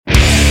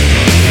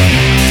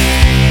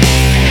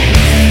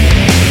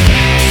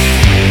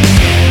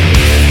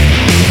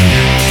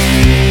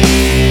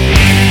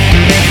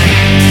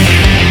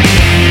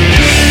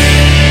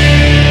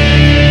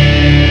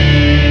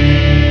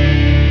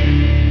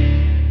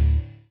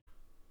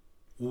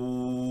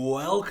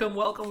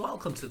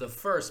Welcome to the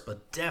first,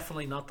 but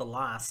definitely not the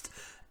last,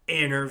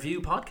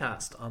 interview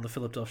podcast on the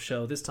Philip Duff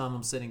Show. This time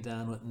I'm sitting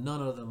down with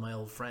none other than my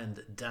old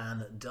friend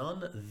Dan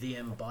Dunn, the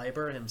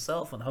imbiber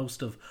himself and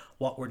host of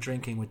What We're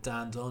Drinking with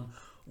Dan Dunn.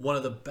 One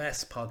of the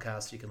best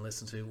podcasts you can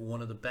listen to,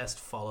 one of the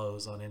best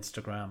follows on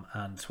Instagram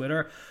and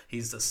Twitter.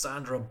 He's the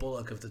Sandra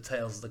Bullock of the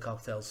Tales of the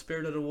Cocktail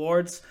Spirited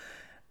Awards.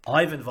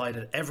 I've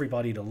invited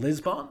everybody to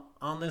Lisbon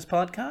on this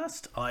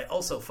podcast. I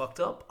also fucked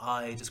up.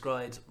 I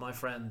described my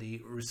friend,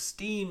 the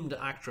esteemed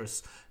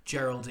actress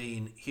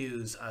Geraldine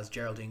Hughes, as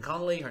Geraldine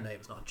Connolly. Her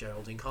name is not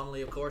Geraldine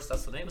Connolly, of course.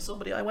 That's the name of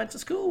somebody I went to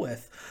school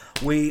with.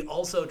 We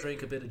also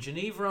drink a bit of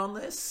Geneva on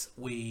this.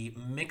 We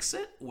mix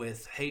it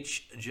with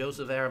H.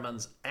 Joseph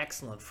Ehrman's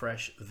excellent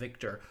Fresh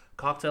Victor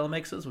cocktail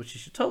mixes, which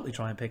you should totally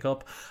try and pick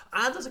up.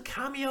 And there's a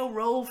cameo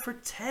role for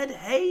Ted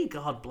Hay,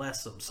 God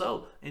bless him.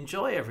 So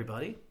enjoy,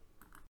 everybody.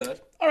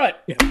 All right.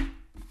 Yeah.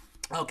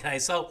 Okay,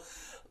 so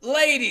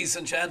ladies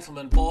and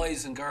gentlemen,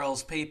 boys and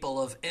girls,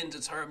 people of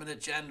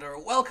indeterminate gender,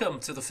 welcome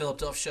to the Philip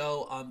Duff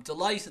Show. I'm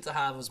delighted to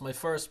have as my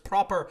first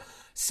proper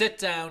sit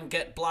down,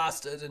 get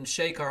blasted and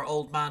shake our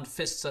old man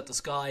fists at the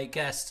sky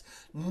guest,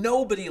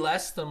 nobody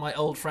less than my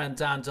old friend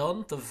Dan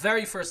Dunn. The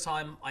very first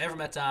time I ever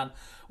met Dan,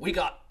 we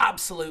got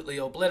absolutely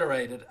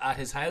obliterated at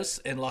his house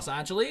in Los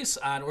Angeles,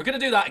 and we're going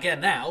to do that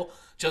again now,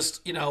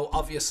 just, you know,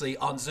 obviously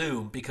on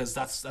Zoom, because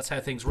that's how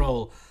things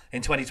roll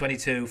in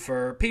 2022.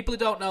 For people who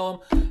don't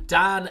know him,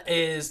 Dan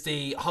is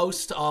the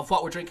host of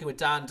What We're Drinking with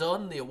Dan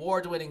Dunn, the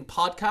award-winning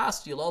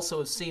podcast. You'll also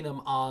have seen him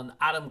on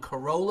Adam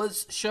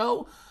Carolla's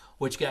show,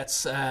 which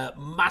gets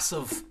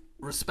massive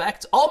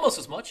respect, almost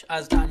as much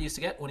as Dan used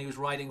to get when he was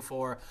writing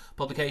for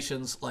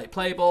publications like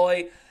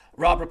Playboy,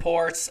 Rob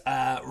Reports,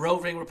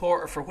 roving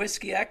reporter for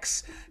Whiskey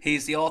X.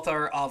 He's the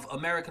author of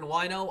American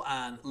Wino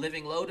and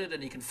Living Loaded,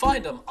 and you can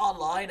find him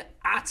online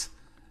at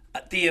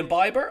The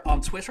Imbiber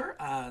on Twitter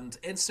and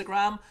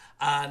Instagram.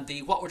 And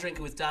the What We're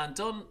Drinking with Dan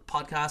Dunn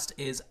podcast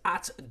is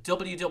at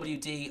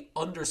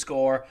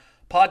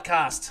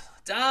WWD_podcast.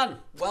 Dan,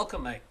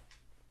 welcome, mate.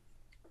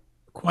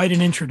 Quite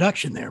an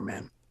introduction there,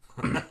 man.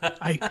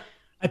 I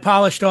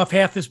polished off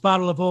half this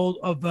bottle of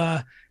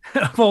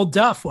old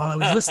Duff while I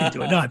was listening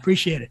to it. No, I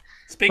appreciate it.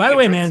 By the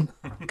way, man,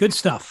 good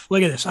stuff.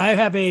 Look at this. I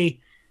have a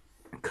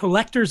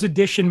collector's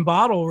edition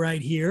bottle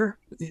right here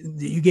that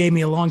you gave me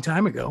a long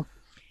time ago.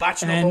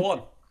 Batch number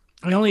one.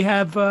 I only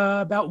have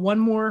about one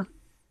more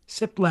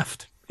sip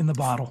left in the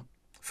bottle.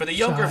 For the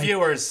younger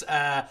viewers,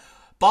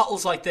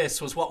 bottles like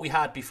this was what we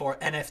had before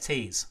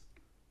NFTs.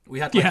 We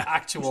had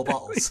actual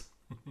bottles.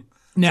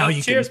 Now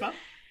so, cheers, man.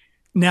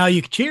 Now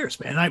you cheers,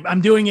 man.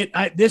 I'm doing it.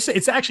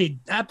 It's actually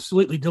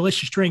absolutely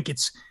delicious drink.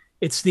 It's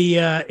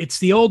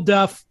the Old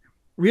Duff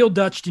Real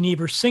Dutch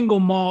Geneva single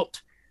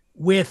malt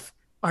with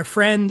our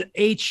friend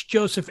H.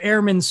 Joseph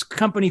Ehrman's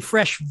company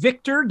Fresh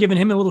Victor, giving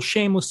him a little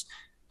shameless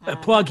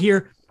plug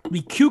here.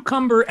 The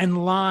cucumber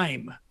and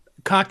lime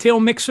cocktail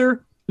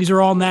mixer. These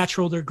are all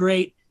natural. They're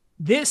great.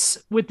 This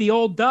with the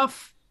Old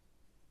Duff,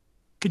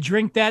 could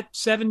drink that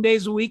 7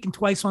 days a week and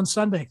twice on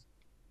Sunday.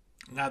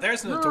 Now,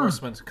 there's an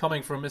endorsement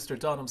coming from Mr.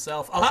 Dunn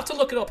himself. I'll have to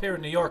look it up here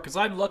in New York because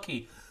I'm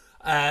lucky.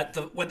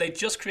 When they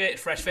just created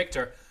Fresh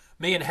Victor,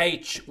 me and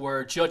H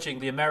were judging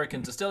the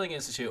American Distilling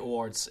Institute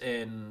Awards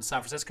in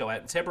San Francisco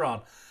out in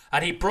Tiburon.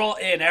 And he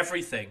brought in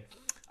everything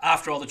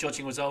after all the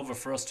judging was over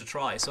for us to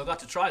try. So I got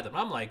to try them.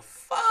 I'm like,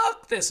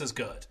 fuck, this is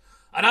good.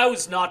 And I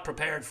was not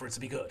prepared for it to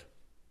be good.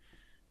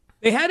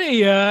 They had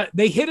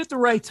they hit at the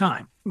right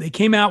time. They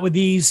came out with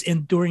these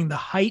during the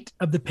height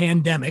of the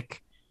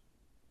pandemic,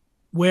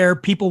 where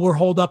people were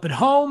holed up at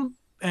home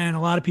and a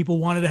lot of people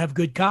wanted to have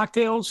good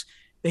cocktails.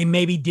 They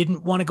maybe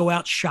didn't want to go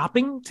out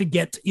shopping to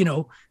get,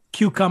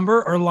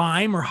 cucumber or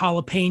lime or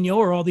jalapeno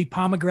or all the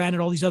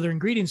pomegranate, all these other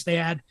ingredients they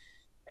had.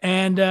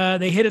 And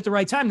they hit at the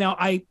right time. Now,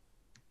 I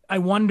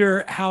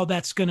wonder how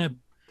that's going to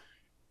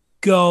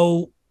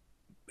go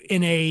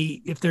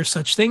if there's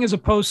such thing as a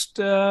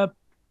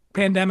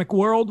post-pandemic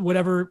world,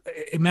 whatever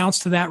amounts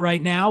to that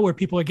right now, where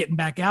people are getting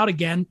back out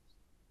again.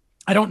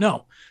 I don't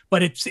know,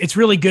 but it's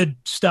really good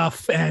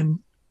stuff. And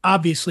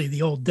obviously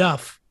the Old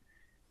Duff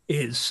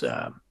is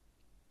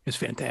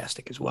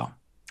fantastic as well.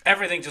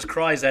 Everything just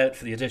cries out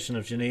for the addition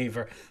of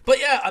Geneva.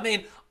 But yeah, I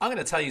mean, I'm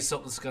going to tell you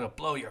something that's going to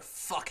blow your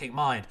fucking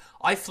mind.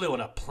 I flew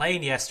on a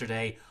plane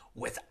yesterday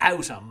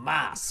without a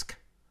mask.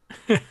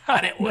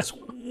 And it was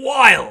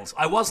wild.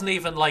 I wasn't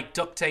even like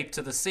duct taped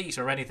to the seat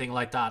or anything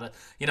like that.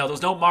 There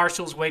was no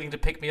marshals waiting to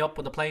pick me up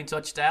when the plane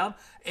touched down.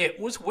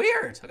 It was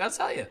weird, I got to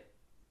tell you.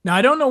 Now,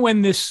 I don't know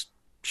when this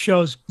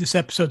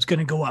episode's going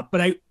to go up, but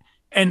I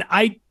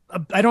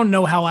don't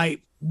know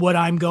what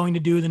I'm going to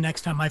do the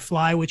next time I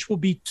fly, which will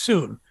be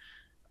soon.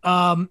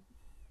 The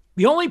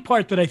only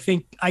part that I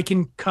think I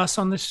can cuss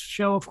on this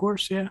show, of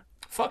course. Yeah.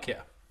 Fuck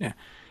yeah. Yeah.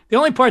 The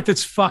only part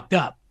that's fucked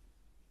up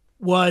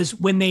was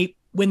when the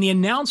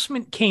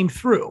announcement came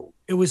through,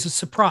 it was a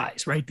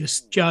surprise, right?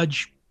 This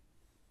judge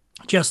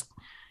just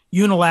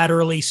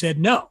unilaterally said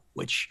no,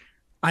 which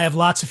I have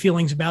lots of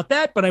feelings about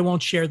that, but I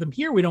won't share them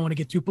here. We don't want to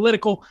get too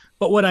political.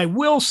 But what I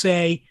will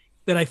say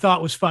that I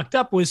thought was fucked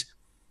up was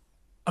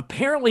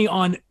apparently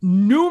on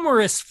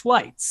numerous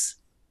flights,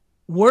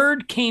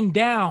 word came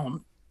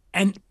down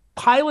and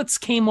pilots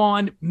came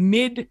on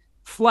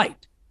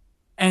mid-flight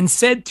and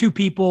said to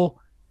people,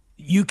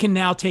 you can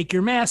now take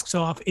your masks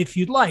off if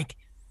you'd like.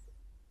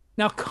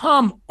 Now,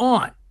 come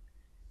on.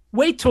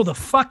 Wait till the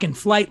fucking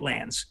flight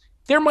lands.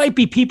 There might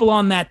be people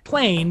on that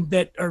plane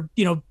that are,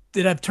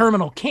 that have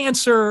terminal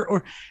cancer,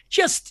 or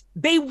just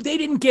they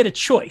didn't get a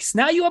choice.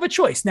 Now you have a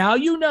choice. Now,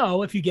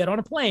 if you get on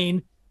a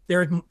plane,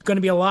 there are going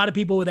to be a lot of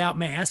people without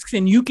masks,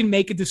 and you can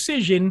make a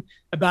decision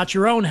about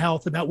your own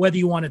health, about whether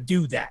you want to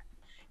do that.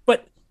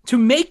 But to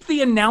make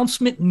the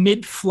announcement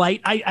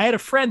mid-flight, I had a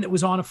friend that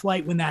was on a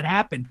flight when that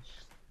happened,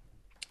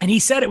 and he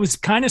said it was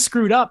kind of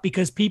screwed up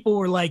because people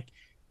were like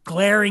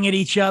glaring at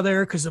each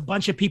other because a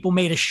bunch of people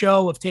made a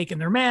show of taking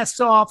their masks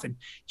off and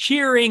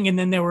cheering. And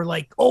then there were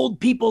like old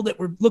people that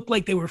looked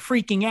like they were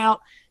freaking out.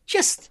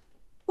 Just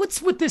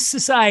what's with this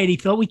society,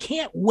 Phil? We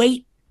can't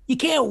wait. You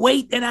can't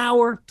wait an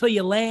hour till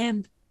you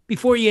land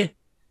before you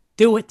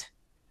do it.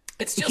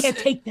 You can't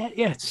take that.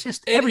 Yeah, it's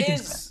just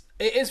everything's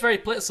bad. It is very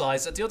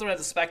politicized. At the other end of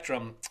the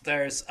spectrum,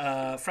 there's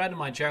a friend of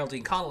mine,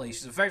 Geraldine Connolly.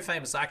 She's a very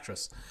famous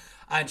actress,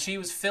 and she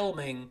was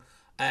filming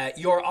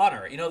Your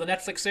Honor, the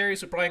Netflix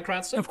series with Bryan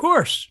Cranston? Of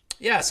course.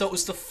 Yeah, so it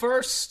was the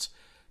first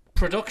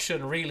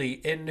production really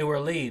in New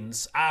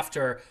Orleans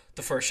after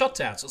the first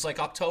shutdown. So it's like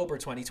October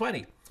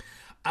 2020.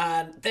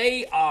 And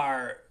they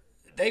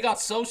got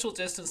social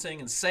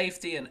distancing and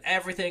safety and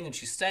everything, and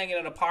she's staying in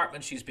an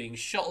apartment, she's being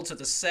shuttled to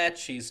the set,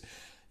 she's,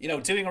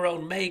 doing her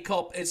own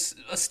makeup. It's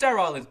a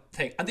sterile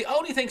thing. And the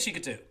only thing she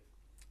could do,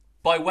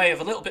 by way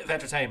of a little bit of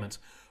entertainment,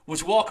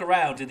 was walk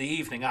around in the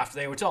evening after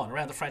they were done,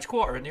 around the French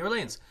Quarter in New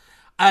Orleans.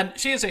 And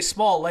she is a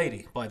small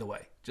lady, by the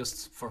way,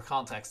 just for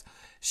context.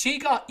 She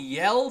got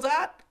yelled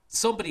at.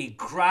 Somebody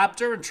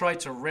grabbed her and tried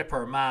to rip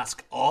her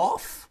mask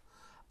off.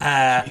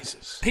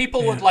 Jesus.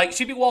 People would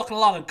she'd be walking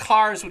along and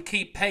cars would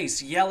keep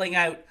pace, yelling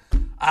out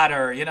at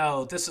her,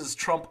 this is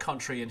Trump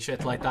country and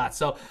shit like that.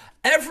 So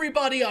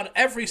everybody on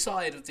every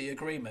side of the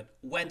agreement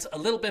went a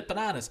little bit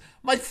bananas.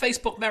 My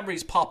Facebook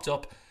memories popped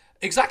up.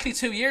 Exactly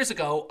 2 years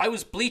ago, I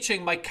was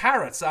bleaching my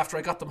carrots after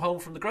I got them home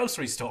from the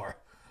grocery store.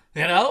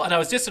 And I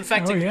was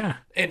disinfecting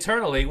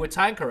internally with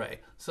Tanqueray.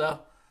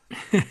 So,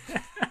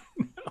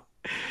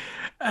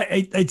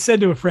 I said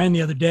to a friend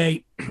the other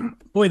day,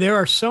 boy, there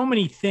are so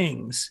many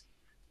things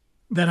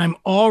that I'm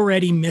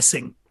already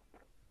missing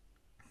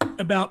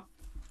about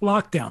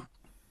lockdown.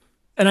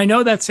 And I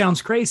know that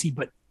sounds crazy,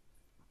 but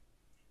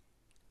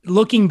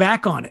looking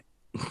back on it,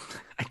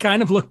 I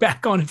kind of look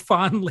back on it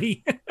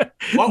fondly.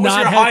 What was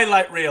your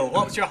highlight reel?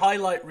 What was your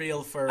highlight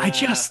reel for? I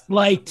just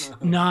liked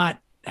not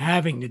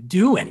having to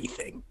do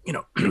anything.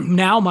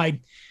 Now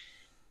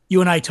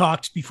you and I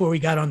talked before we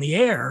got on the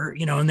air,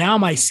 now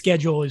my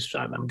schedule is,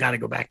 I'm got to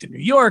go back to New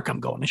York. I'm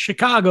going to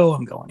Chicago.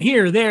 I'm going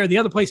here, there, the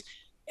other place.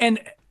 And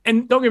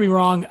don't get me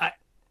wrong.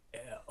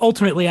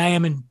 Ultimately I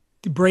am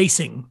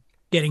embracing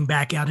getting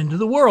back out into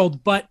the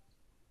world, but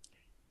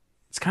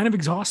it's kind of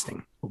exhausting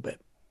a little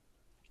bit.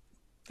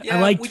 Yeah,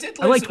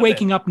 I liked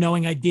waking up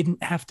knowing I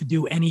didn't have to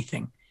do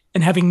anything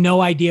and having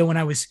no idea when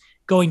I was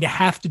going to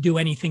have to do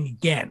anything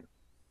again.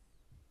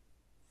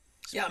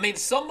 Yeah, I mean,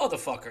 some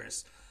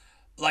motherfuckers,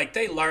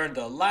 they learned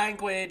a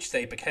language,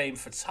 they became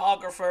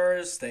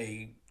photographers,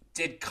 they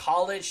did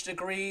college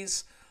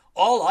degrees.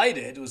 All I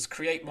did was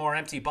create more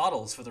empty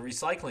bottles for the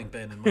recycling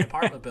bin in my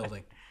apartment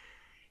building.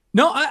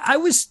 No, I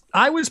was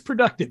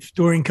productive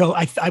during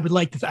COVID. I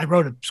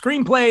wrote a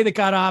screenplay that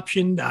got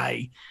optioned.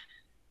 I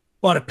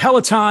bought a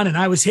Peloton and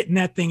I was hitting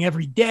that thing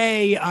every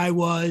day. I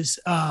was,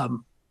 I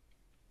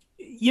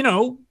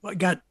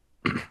got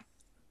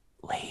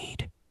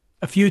laid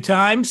a few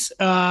times.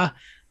 I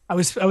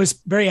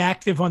was very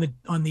active on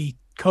the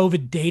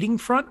COVID dating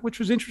front, which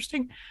was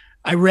interesting.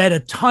 I read a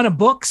ton of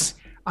books.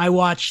 I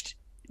watched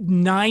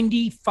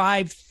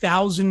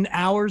 95,000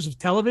 hours of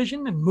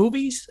television and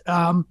movies.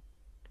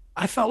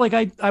 I felt like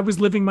I was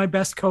living my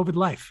best COVID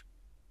life.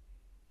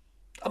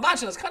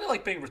 Imagine it's kind of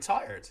like being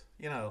retired,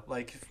 you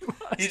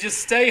just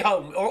stay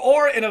home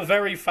or in a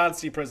very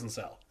fancy prison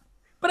cell.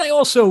 But I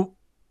also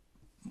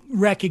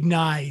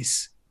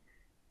recognize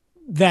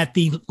that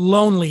the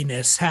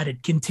loneliness, had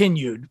it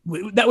continued,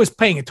 that was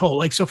paying a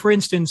toll. So for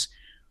instance,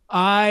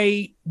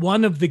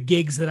 one of the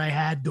gigs that I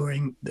had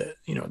during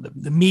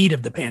the meat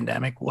of the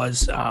pandemic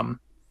was,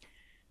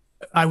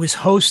 I was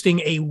hosting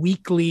a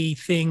weekly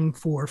thing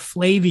for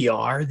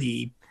Flaviar,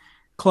 the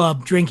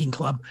drinking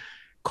club,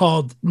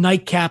 called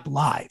Nightcap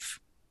Live.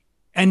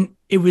 And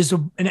it was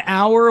an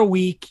hour a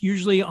week,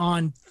 usually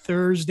on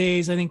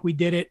Thursdays. I think we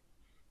did it.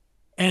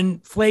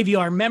 And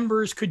Flaviar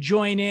members could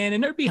join in,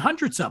 and there'd be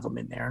hundreds of them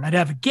in there. And I'd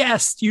have a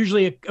guest,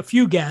 usually a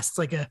few guests,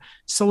 like a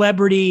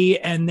celebrity,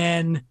 and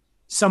then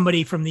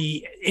somebody from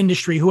the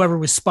industry, whoever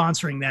was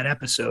sponsoring that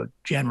episode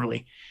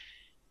generally.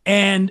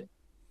 And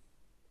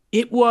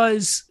it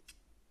was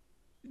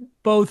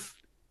both,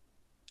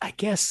 I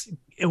guess,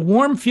 a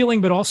warm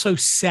feeling, but also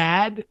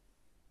sad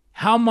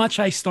how much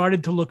I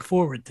started to look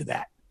forward to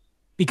that,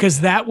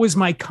 because that was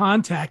my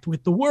contact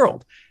with the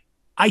world.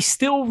 I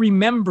still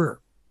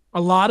remember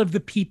a lot of the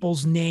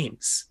people's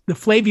names, the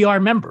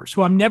Flaviar members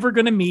who I'm never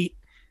going to meet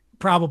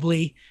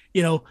probably,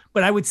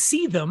 but I would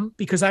see them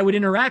because I would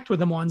interact with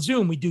them on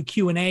Zoom. We do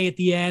Q&A at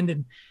the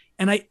end,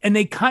 and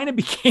they kind of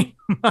became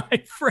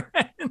my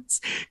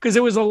friends because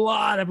there was a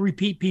lot of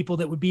repeat people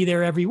that would be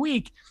there every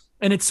week,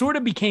 and it sort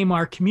of became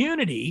our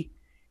community.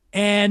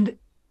 And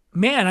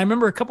man, I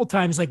remember a couple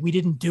times like we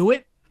didn't do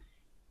it,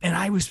 and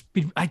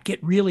I'd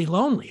get really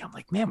lonely. I'm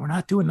like, man, we're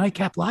not doing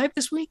Nightcap Live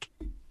this week.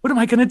 What am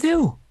I going to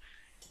do?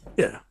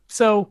 Yeah.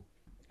 So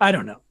I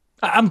don't know.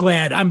 I'm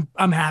glad.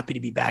 I'm happy to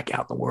be back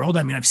out in the world.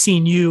 I mean, I've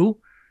seen you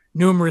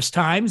numerous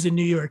times in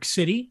New York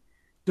City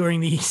during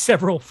the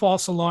several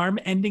false alarm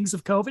endings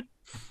of COVID.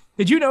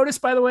 Did you notice,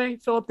 by the way,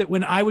 Philip, that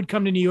when I would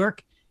come to New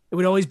York, it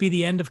would always be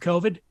the end of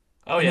COVID?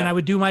 Oh, yeah. And then I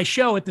would do my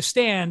show at the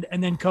stand,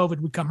 and then COVID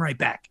would come right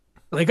back.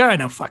 Like, all right,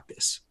 no, fuck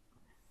this.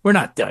 We're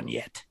not done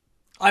yet.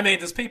 I mean,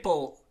 there's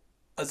people,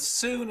 as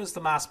soon as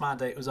the mask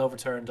mandate was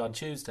overturned on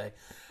Tuesday,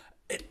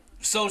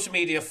 social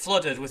media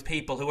flooded with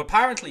people who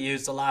apparently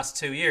used the last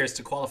 2 years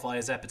to qualify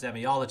as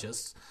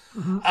epidemiologists.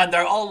 Mm-hmm. And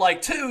they're all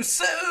like, too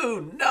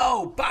soon,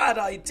 no, bad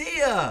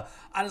idea.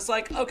 And it's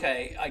like,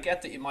 okay, I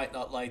get that you might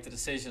not like the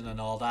decision and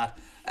all that.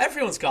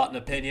 Everyone's got an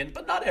opinion,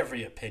 but not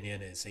every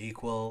opinion is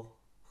equal.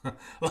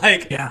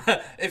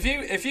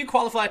 If you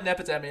qualified in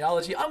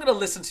epidemiology, I'm going to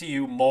listen to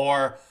you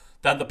more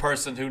than the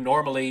person who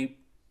normally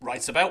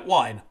writes about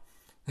wine,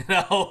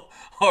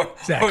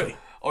 Exactly.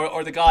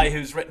 Or the guy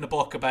who's written a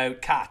book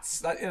about cats.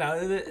 That,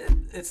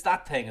 it's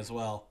that thing as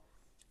well.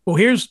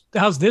 Well,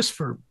 how's this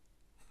for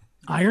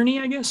irony,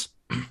 I guess.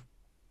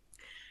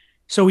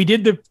 So we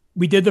did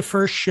the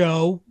first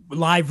show,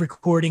 live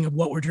recording of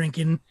What We're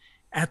Drinking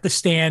at the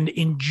stand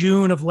in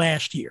June of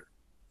last year.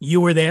 You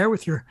were there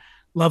with your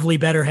lovely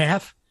better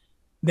half.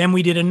 Then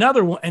we did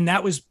another one, and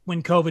that was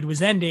when COVID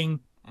was ending.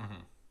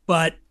 Mm-hmm.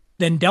 But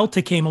then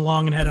Delta came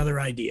along and had other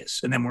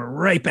ideas, and then we're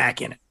right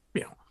back in it.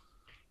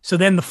 So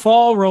then the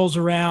fall rolls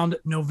around,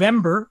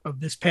 November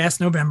of this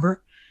past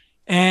November,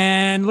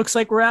 and looks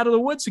like we're out of the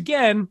woods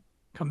again.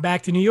 Come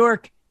back to New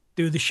York,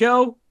 do the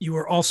show. You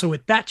were also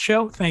at that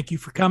show. Thank you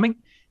for coming,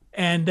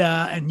 and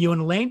you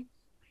and Elaine.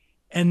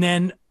 And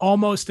then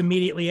almost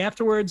immediately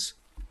afterwards,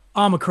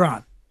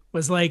 Omicron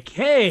was like,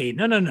 hey,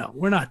 no,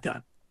 we're not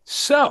done.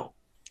 So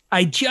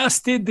I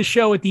just did the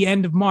show at the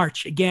end of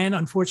March. Again,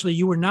 unfortunately,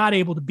 you were not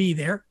able to be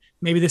there.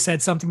 Maybe this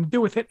had something to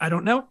do with it. I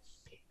don't know.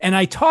 And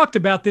I talked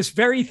about this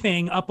very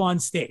thing up on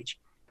stage.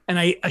 And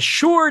I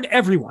assured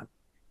everyone,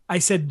 I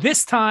said,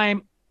 this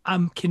time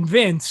I'm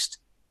convinced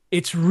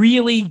it's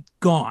really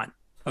gone.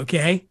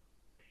 Okay.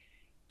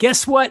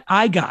 Guess what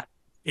I got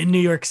in New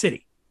York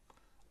City?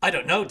 I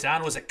don't know,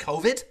 Dan. Was it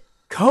COVID?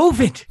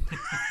 COVID.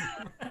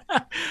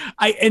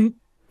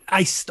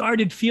 I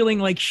started feeling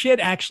like shit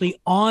actually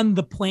on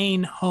the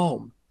plane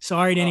home.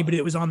 Sorry to anybody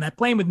that was on that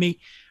plane with me.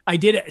 I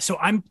did it. So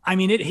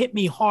it hit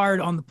me hard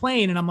on the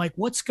plane, and I'm like,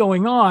 what's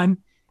going on?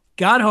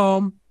 Got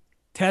home,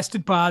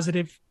 tested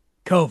positive,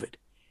 COVID.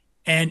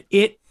 And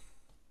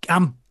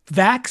I'm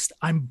vaxxed,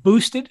 I'm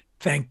boosted,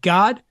 thank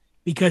God,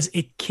 because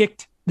it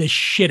kicked the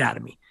shit out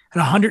of me.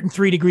 At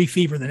 103-degree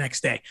fever the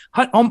next day.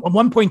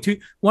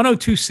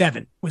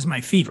 1027 was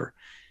my fever.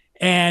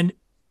 And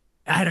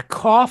I had a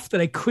cough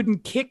that I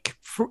couldn't kick,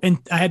 and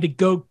I had to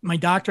go, my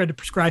doctor had to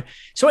prescribe.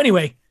 So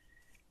anyway,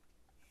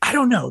 I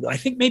don't know, though. I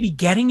think maybe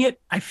getting it,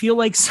 I feel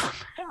like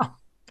somehow,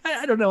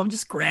 I don't know, I'm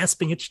just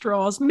grasping at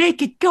straws.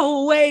 Make it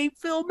go away,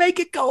 Phil, make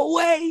it go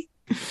away.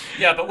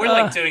 Yeah, but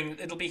we're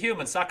it'll be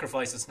human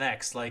sacrifices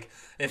next. Like,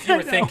 if you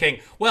were thinking,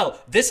 well,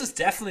 this is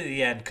definitely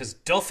the end because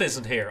Duff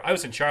isn't here. I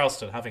was in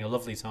Charleston having a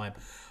lovely time.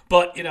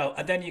 But,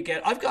 and then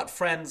I've got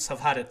friends have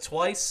had it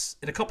twice.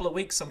 In a couple of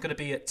weeks, I'm going to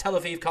be at Tel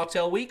Aviv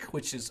Cocktail Week,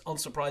 which is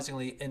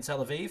unsurprisingly in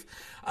Tel Aviv.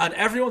 And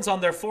everyone's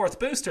on their fourth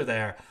booster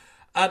there.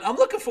 And I'm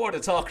looking forward to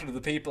talking to the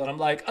people. And I'm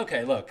like,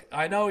 okay, look,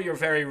 I know you're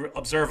very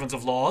observant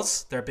of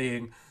laws. There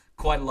being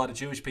quite a lot of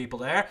Jewish people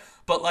there.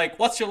 But, like,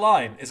 what's your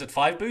line? Is it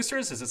 5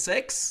 boosters? Is it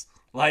 6?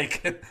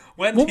 Like,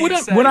 when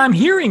what I'm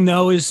hearing,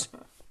 though, is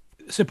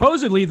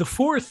supposedly the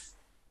fourth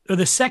or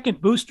the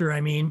second booster,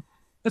 I mean,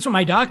 that's what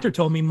my doctor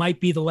told me might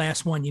be the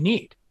last one you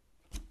need.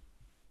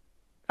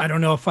 I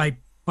don't know if I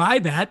buy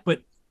that,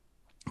 but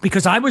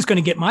because I was going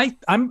to get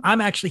I'm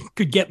actually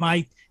could get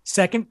my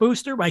second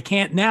booster, but I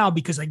can't now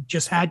because I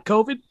just had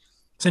COVID.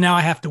 So now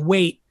I have to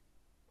wait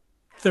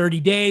 30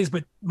 days,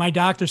 but my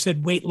doctor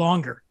said wait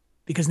longer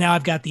because now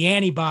I've got the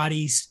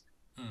antibodies.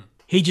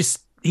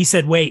 He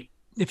said, wait,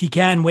 if you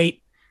can wait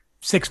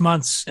 6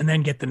 months and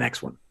then get the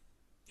next one,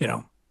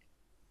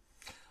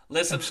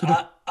 Listen,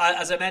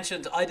 as I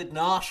mentioned, I did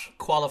not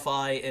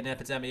qualify in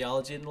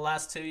epidemiology in the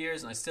last 2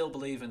 years, and I still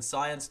believe in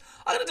science.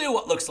 I'm going to do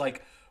what looks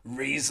like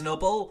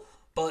reasonable,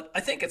 but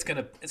I think it's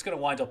going to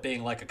wind up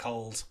being like a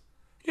cold.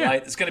 Yeah.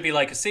 Right? It's going to be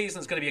like a season.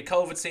 It's going to be a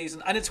COVID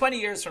season. And in 20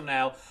 years from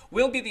now,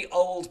 we'll be the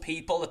old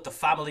people at the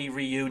family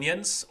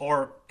reunions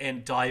or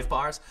in dive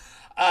bars.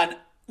 And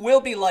we'll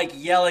be like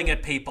yelling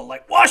at people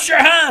like, wash your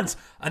hands,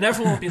 and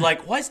everyone will be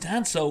like, why is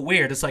Dan so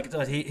weird? It's like,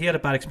 he had a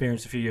bad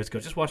experience a few years ago,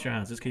 just wash your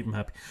hands, just keep him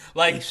happy.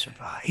 Like,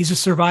 he's a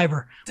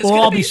survivor. We'll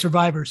all be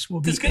survivors.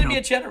 There's going to be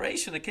a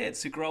generation of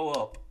kids who grow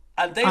up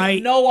and they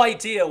have no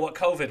idea what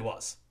COVID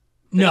was.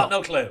 They got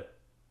no clue,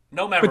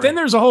 no memory. But then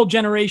there's a whole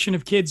generation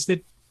of kids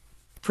that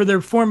for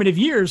their formative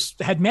years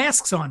had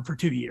masks on for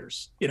 2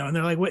 years, and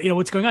they're like,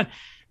 what's going on?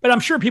 But I'm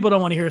sure people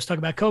don't want to hear us talk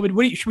about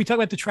COVID. Should we talk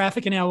about the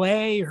traffic in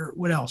LA or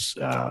what else?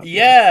 So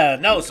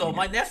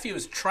my nephew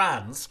is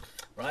trans,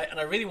 right? And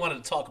I really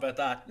wanted to talk about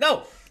that.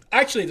 No,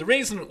 actually, the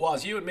reason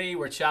was you and me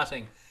were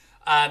chatting.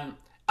 And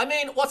I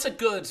mean, what's a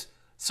good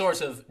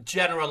sort of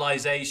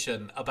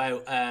generalization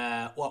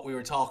about what we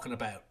were talking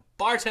about?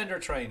 Bartender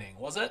training,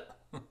 was it?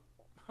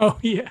 Oh,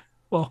 yeah.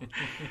 Well,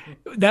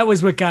 that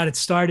was what got it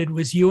started,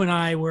 was you and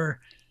I were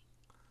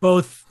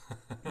both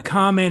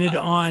commented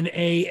on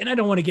and I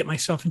don't want to get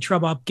myself in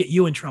trouble. I'll get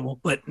you in trouble,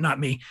 but not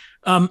me.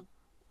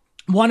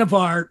 One of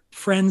our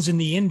friends in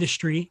the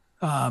industry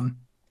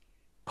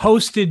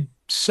posted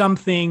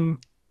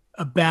something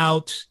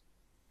about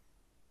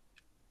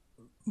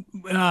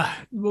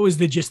what was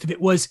the gist of it?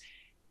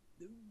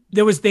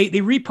 They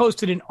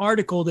reposted an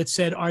article that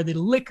said, are the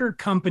liquor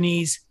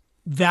companies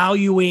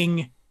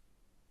valuing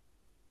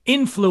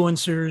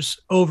influencers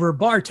over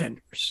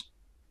bartenders?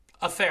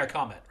 A fair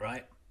comment,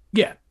 right?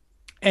 Yeah.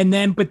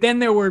 But then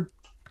there were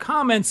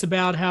comments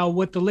about how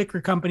what the liquor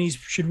companies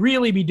should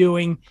really be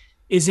doing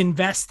is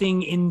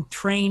investing in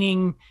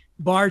training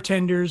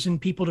bartenders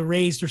and people to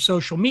raise their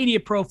social media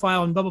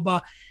profile and blah, blah,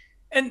 blah.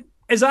 And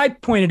as I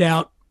pointed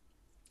out,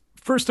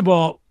 first of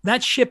all,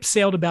 that ship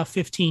sailed about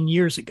 15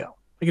 years ago.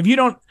 Like if you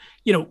don't,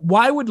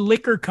 why would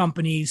liquor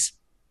companies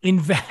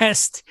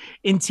invest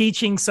in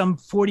teaching some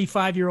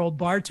 45-year-old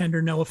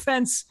bartender, no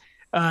offense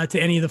to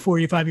any of the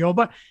 45-year-old,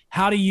 but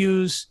how to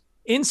use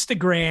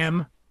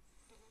Instagram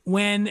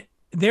when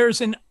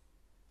there's an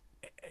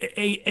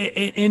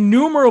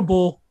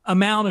innumerable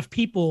amount of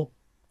people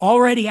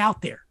already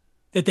out there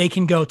that they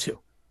can go to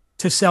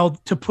sell,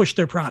 to push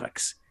their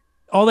products.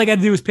 All they got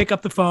to do is pick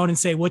up the phone and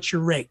say, what's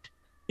your rate?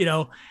 You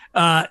don't,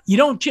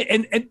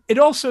 and it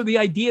also the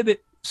idea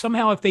that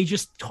somehow if they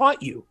just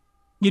taught you,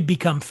 you'd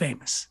become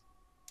famous.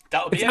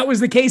 If that was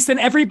the case, then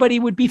everybody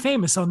would be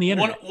famous on the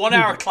internet. One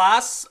hour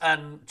class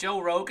and Joe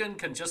Rogan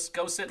can just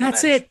go sit in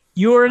That's it.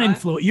 You're an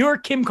influencer. You're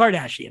Kim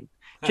Kardashian.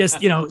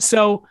 Just,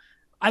 so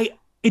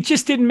it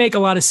just didn't make a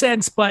lot of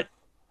sense. But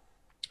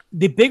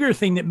the bigger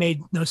thing that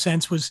made no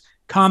sense was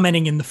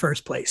commenting in the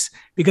first place.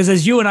 Because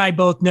as you and I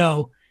both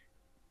know,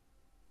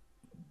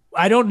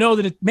 I don't know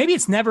that maybe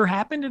it's never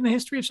happened in the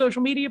history of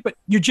social media, but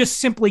you just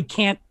simply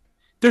can't.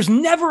 There's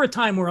never a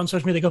time where on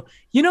social media they go,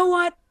 you know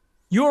what?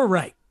 You're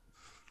right.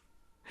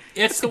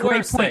 It's the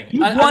worst thing.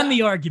 You won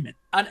the argument.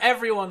 And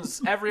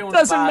everyone's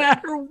doesn't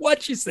matter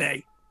what you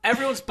say.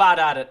 Everyone's bad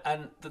at it.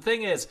 And the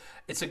thing is,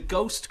 it's a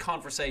ghost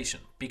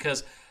conversation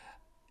because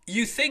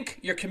you think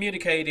you're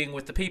communicating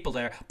with the people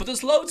there, but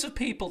there's loads of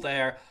people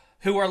there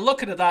who are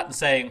looking at that and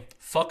saying,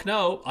 fuck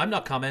no, I'm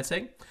not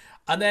commenting.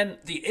 And then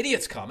the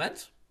idiots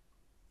comment,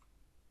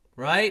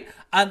 right?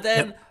 And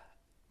then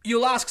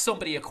you'll ask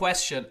somebody a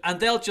question and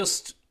they'll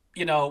just,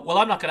 well,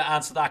 I'm not going to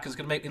answer that because it's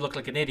going to make me look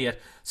like an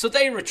idiot. So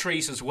they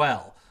retreat as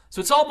well. So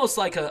it's almost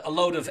like a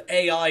load of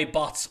AI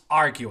bots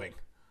arguing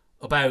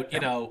about,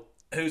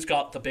 who's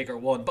got the bigger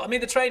one. But I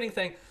mean, the training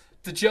thing,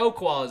 the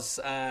joke was,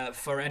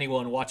 for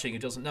anyone watching who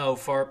doesn't know,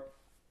 for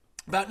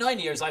about 9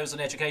 years, I was an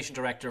education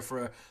director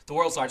for the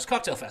world's largest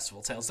cocktail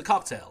festival, Tales the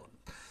Cocktail.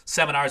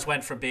 Seminars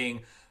went from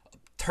being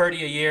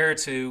 30 a year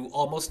to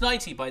almost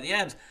 90 by the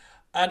end.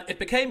 And it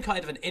became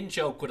kind of an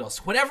in-joke with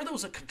us. Whenever there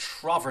was a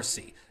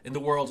controversy in the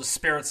world of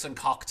spirits and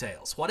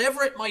cocktails,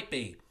 whatever it might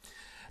be,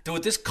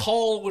 this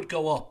call would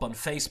go up on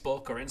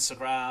Facebook or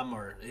Instagram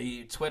or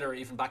Twitter,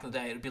 even back in the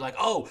day. It would be like,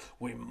 oh,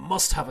 we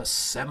must have a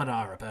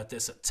seminar about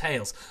this at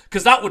Tales.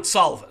 Because that would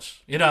solve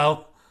it,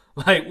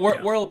 Like,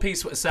 world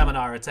peace with a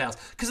seminar at Tales.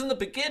 Because in the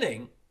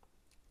beginning,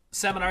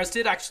 seminars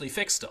did actually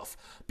fix stuff.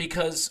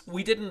 Because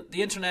the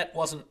internet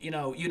wasn't,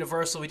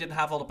 universal. We didn't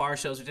have all the bar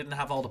shows. We didn't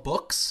have all the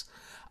books.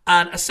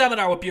 And a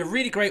seminar would be a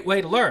really great way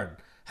to learn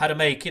how to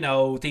make,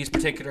 these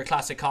particular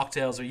classic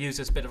cocktails or use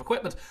this bit of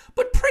equipment.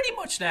 But pretty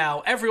much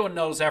now, everyone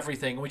knows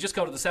everything. We just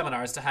go to the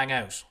seminars to hang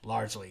out,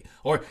 largely.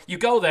 Or you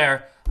go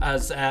there,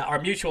 as our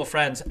mutual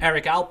friend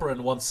Eric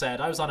Alperin once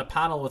said. I was on a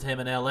panel with him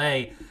in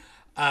LA,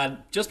 and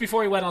just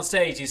before he went on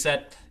stage, he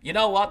said, you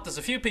know what, there's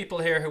a few people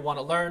here who want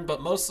to learn,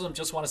 but most of them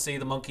just want to see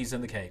the monkeys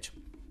in the cage.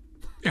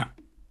 Yeah.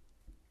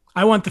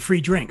 I want the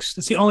free drinks.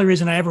 That's the only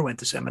reason I ever went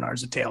to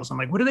seminars at Tales. I'm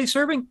like, what are they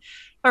serving?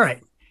 All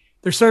right.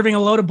 They're serving a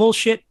load of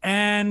bullshit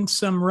and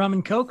some rum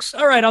and cokes.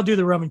 All right, I'll do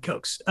the rum and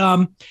cokes.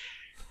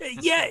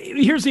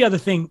 Here's the other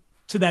thing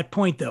to that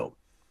point, though.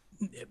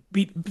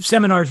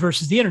 Seminars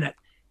versus the internet.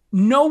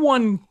 No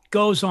one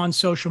goes on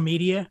social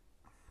media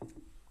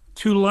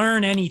to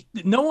learn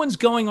no one's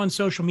going on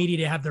social media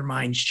to have their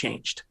minds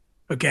changed,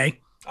 okay?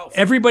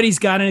 Everybody's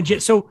got an agenda.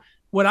 So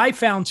what I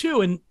found,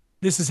 too, and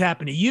this has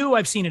happened to you,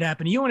 I've seen it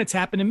happen to you, and it's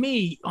happened to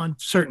me on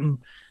certain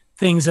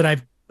things that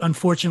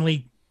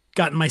unfortunately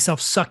gotten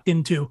myself sucked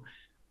into.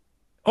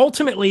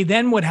 Ultimately,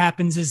 then what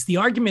happens is the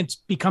argument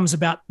becomes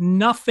about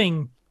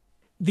nothing.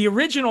 The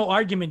original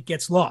argument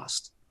gets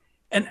lost.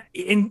 And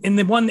in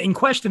the one in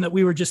question that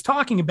we were just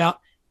talking about,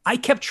 I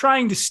kept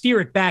trying to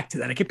steer it back to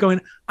that. I kept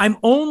going, I'm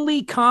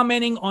only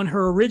commenting on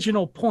her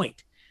original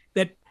point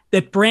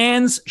that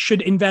brands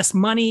should invest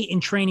money in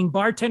training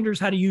bartenders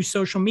how to use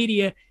social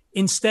media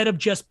instead of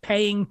just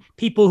paying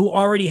people who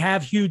already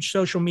have huge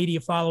social media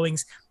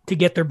followings to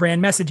get their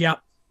brand message out.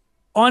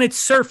 On its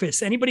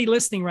surface, anybody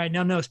listening right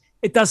now knows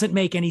it doesn't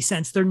make any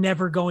sense. They're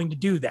never going to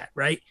do that,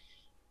 right?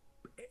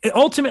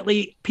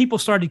 Ultimately, people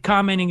started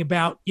commenting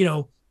about,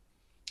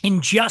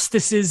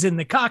 injustices in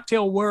the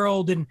cocktail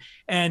world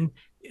and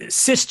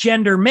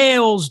cisgender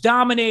males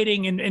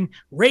dominating and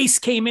race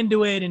came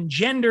into it and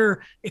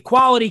gender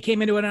equality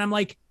came into it. And I'm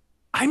like,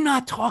 I'm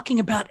not talking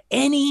about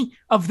any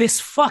of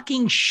this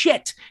fucking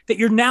shit that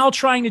you're now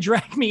trying to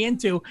drag me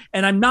into.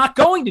 And I'm not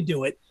going to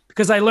do it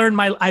because I've learned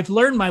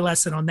my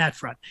lesson on that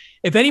front.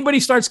 If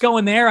anybody starts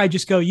going there, I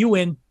just go, you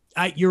win.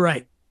 You're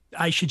right.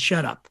 I should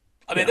shut up.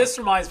 I mean, this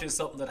reminds me of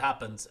something that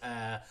happened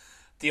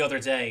the other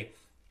day.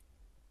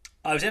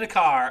 I was in a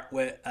car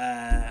with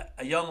a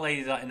young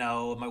lady that I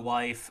know, my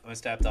wife, my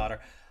stepdaughter,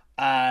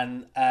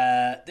 and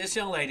this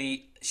young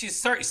lady,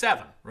 she's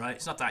 37, right?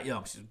 She's not that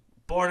young. She's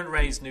born and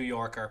raised New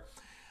Yorker.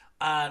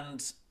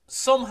 And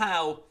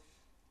somehow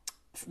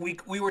we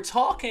were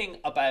talking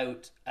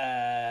about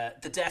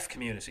the deaf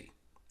community.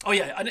 Oh,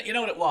 yeah, you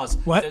know what it was?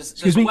 What?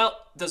 Excuse me?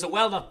 There's a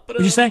well-known... What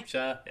did you say?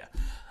 Yeah.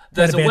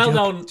 There's a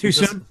well-known... Too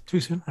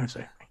soon? I'm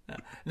sorry.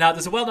 Now,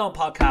 there's a well-known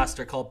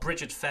podcaster called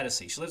Bridget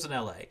Fedesi. She lives in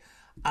LA.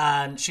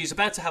 And she's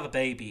about to have a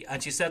baby.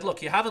 And she said,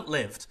 look, you haven't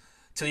lived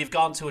till you've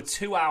gone to a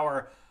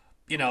 2-hour,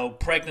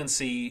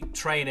 pregnancy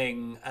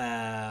training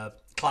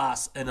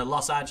class in a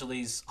Los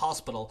Angeles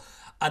hospital.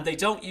 And they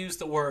don't use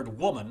the word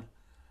woman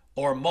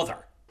or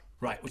mother,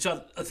 right? Which is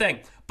a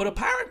thing. But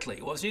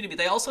apparently, what was new to me,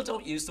 they also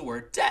don't use the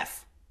word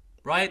deaf,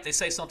 right? They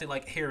say something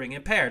like hearing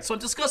impaired. So I'm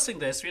discussing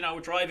this,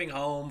 we're driving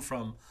home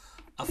from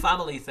a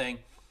family thing.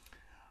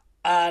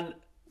 And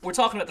we're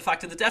talking about the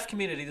fact in the deaf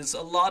community, there's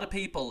a lot of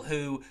people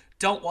who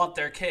don't want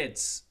their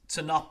kids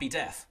to not be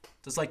deaf.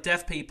 There's like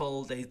deaf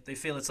people, they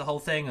feel it's the whole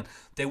thing, and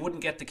they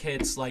wouldn't get the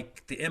kids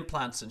like the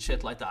implants and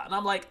shit like that. And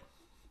I'm like,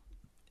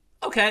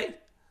 okay.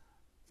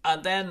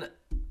 And then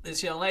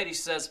this young lady, she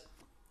says,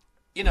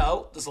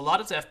 there's a lot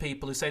of deaf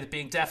people who say that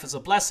being deaf is a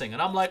blessing.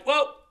 And I'm like,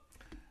 well,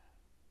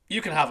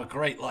 you can have a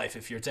great life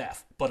if you're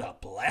deaf, but a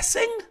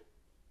blessing?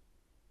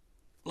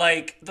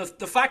 Like, the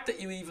fact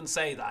that you even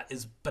say that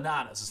is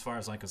bananas as far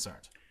as I'm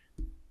concerned.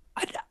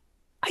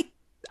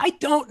 I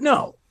don't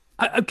know.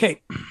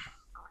 Okay.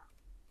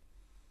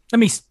 Let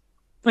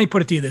me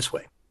put it to you this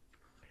way.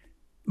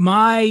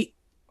 My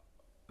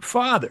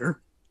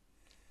father,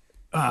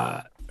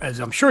 as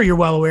I'm sure you're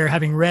well aware,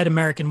 having read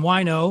American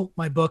Wino,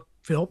 my book,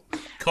 Phil.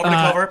 Cover to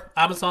cover,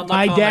 Amazon.com.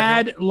 My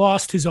dad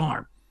lost his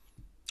arm.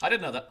 I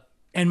didn't know that.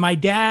 And my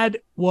dad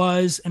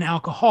was an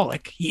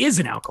alcoholic. He is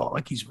an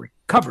alcoholic. He's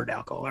recovering.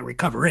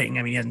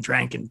 I mean, he hasn't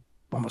drank in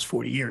almost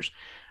 40 years.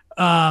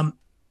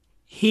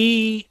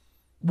 He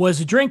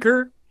was a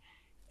drinker,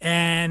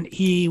 and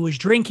he was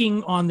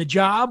drinking on the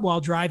job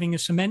while driving a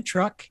cement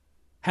truck,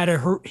 had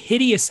a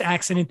hideous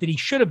accident that he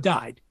should have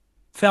died,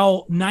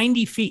 fell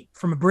 90 feet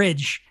from a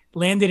bridge,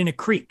 landed in a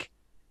creek.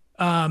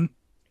 But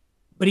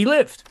he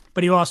lived,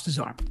 but he lost his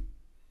arm.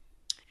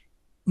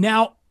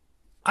 Now,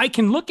 I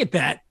can look at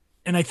that,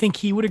 and I think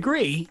he would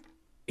agree,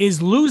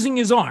 is losing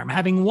his arm,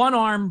 having one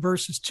arm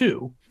versus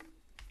two,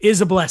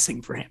 is a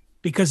blessing for him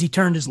because he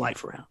turned his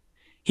life around.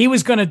 He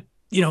was going to,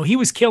 he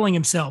was killing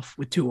himself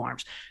with two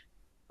arms.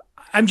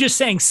 I'm just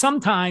saying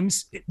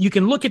sometimes you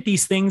can look at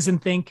these things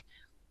and think,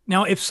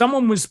 now, if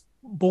someone was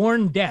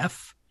born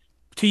deaf,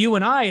 to you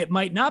and I, it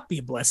might not be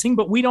a blessing,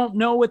 but we don't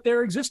know what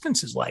their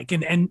existence is like.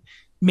 And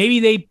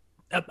maybe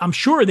I'm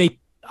sure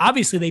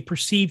obviously they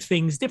perceive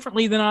things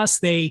differently than us.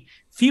 They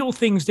feel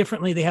things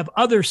differently. They have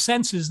other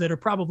senses that are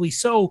probably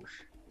so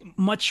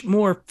much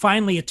more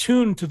finely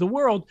attuned to the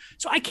world.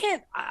 So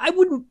I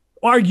wouldn't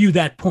argue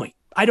that point.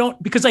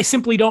 Because I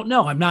simply don't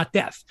know. I'm not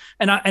deaf.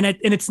 And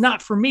it's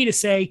not for me to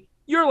say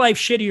your life's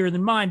shittier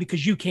than mine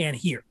because you can't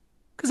hear,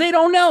 because they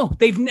don't know.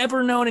 They've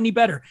never known any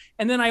better.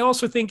 And then I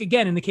also think,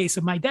 again, in the case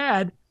of my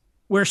dad,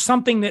 where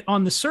something that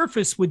on the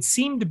surface would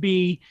seem to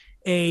be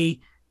a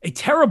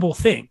terrible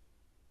thing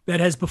that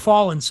has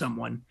befallen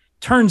someone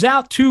turns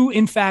out to,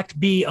 in fact,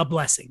 be a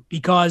blessing,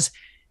 because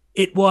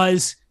it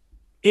was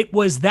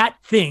that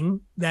thing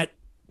that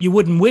you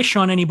wouldn't wish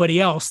on anybody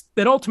else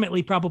that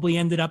ultimately probably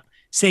ended up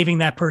saving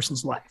that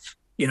person's life,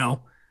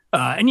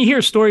 and you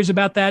hear stories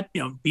about that,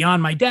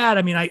 beyond my dad.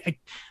 I mean,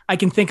 I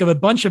can think of a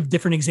bunch of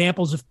different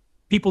examples of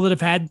people that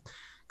have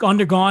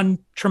undergone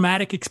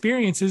traumatic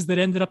experiences that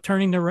ended up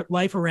turning their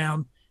life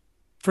around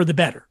for the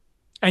better.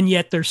 And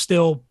yet they're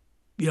still,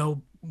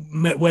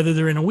 whether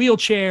they're in a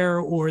wheelchair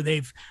or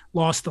they've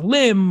lost a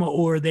limb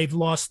or they've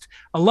lost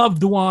a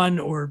loved one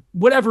or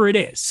whatever it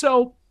is.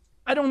 So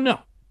I don't know.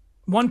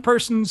 One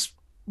person's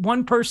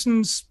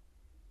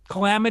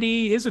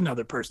calamity is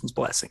another person's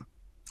blessing.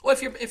 Well,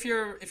 if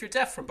you're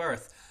deaf from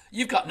birth,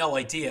 you've got no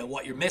idea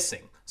what you're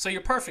missing, so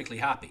you're perfectly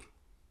happy.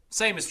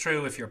 Same is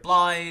true if you're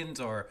blind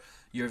or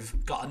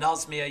you've got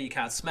anosmia, you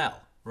can't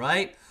smell,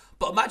 right?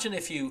 But imagine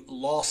if you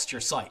lost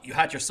your sight. You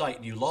had your sight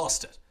and you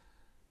lost it.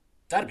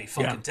 That'd be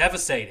fucking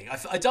devastating.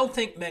 I don't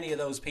think many of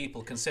those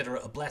people consider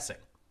it a blessing.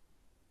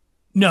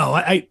 No,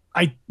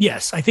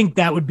 yes, I think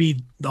that would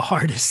be the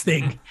hardest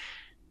thing.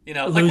 You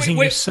know, losing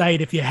your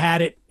sight if you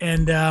had it,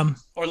 and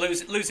or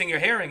losing your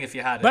hearing if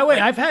you had it. By the way,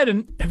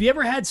 have you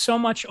ever had so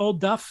much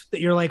old duff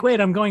that you're like, wait,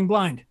 I'm going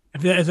blind?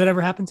 Has that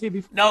ever happened to you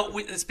before? No,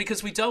 it's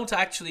because we don't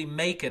actually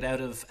make it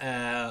out of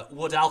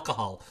wood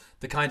alcohol,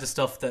 the kind of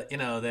stuff that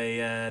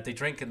they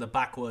drink in the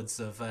backwoods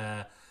of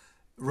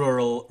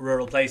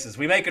rural places.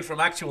 We make it from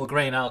actual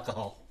grain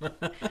alcohol.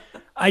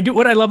 I do.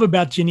 What I love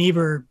about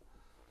Geneva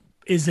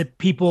is that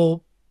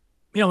people,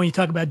 when you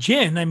talk about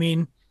gin, I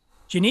mean,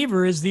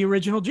 Geneva is the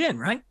original gin,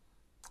 right?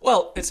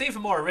 Well, it's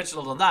even more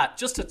original than that.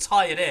 Just to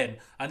tie it in,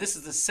 and this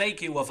is the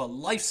segue of a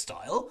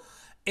lifestyle,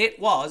 it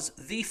was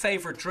the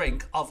favourite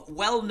drink of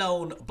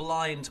well-known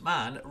blind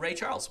man Ray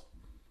Charles.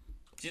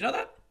 Do you know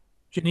that?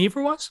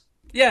 Geneva was?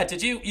 Yeah,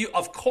 did you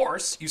of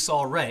course, you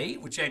saw Ray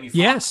with Jamie Foxx.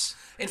 Yes.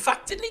 In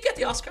fact, didn't he get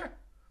the Oscar?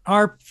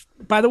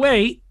 By the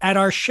way, at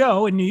our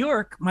show in New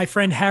York, my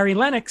friend Harry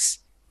Lennox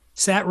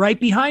sat right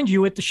behind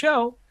you at the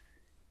show,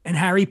 and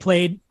Harry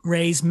played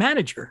Ray's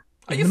manager.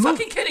 Are you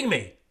fucking kidding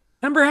me?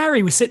 Remember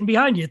Harry was sitting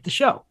behind you at the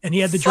show, and he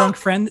had the drunk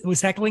friend that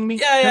was heckling me?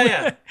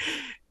 Yeah.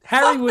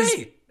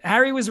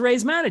 Harry was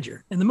Ray's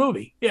manager in the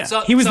movie. Yeah.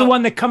 So, he was the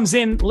one that comes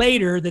in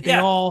later that they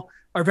all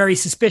are very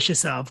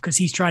suspicious of because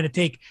he's trying to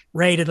take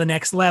Ray to the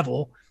next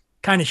level.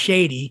 Kind of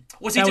shady.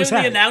 Was he doing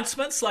the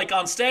announcements like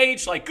on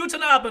stage, like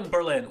Guten Abend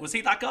Berlin? Was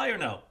he that guy or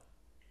no?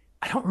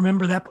 I don't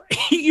remember that.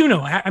 You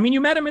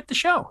met him at the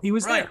show. He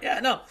was there.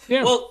 Yeah, no.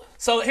 Yeah. Well,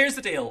 so here's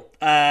the deal.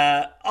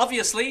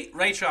 Obviously,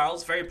 Ray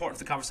Charles, very important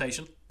to the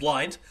conversation,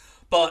 blind.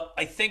 But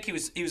I think he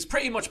was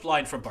pretty much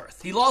blind from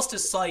birth. He lost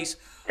his sight.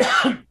 He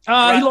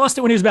lost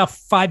it when he was about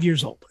 5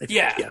 years old.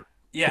 Yeah,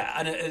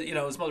 and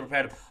his mother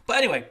prepared him. But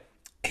anyway,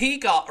 he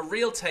got a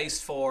real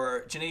taste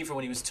for Geneva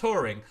when he was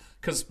touring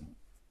because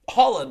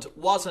Holland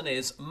wasn't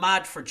his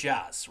mad for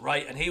jazz,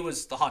 right? And he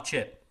was the hot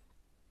shit.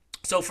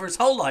 So for his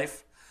whole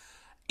life,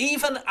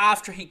 even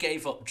after he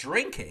gave up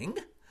drinking,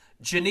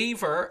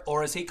 Geneva,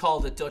 or as he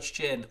called it, Dutch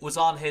gin, was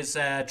on his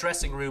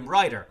dressing room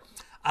rider.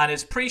 And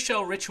his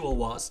pre-show ritual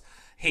was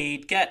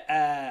he'd get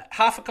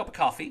half a cup of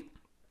coffee,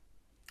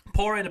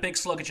 pour in a big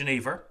slug of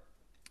Geneva,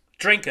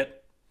 drink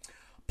it,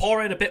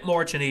 pour in a bit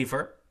more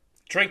Geneva,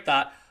 drink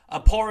that,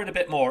 and pour in a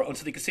bit more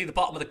until you can see the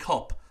bottom of the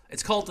cup.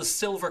 It's called the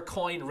silver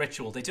coin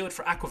ritual. They do it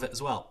for aquavit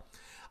as well.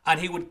 And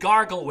he would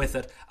gargle with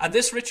it. And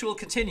this ritual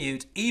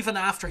continued even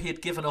after he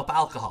had given up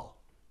alcohol.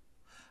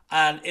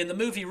 And in the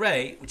movie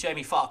Ray, with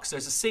Jamie Foxx,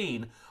 there's a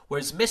scene where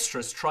his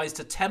mistress tries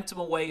to tempt him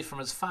away from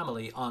his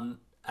family on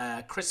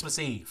Christmas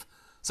Eve.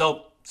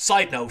 So,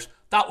 side note,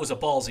 that was a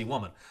ballsy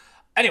woman.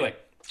 Anyway,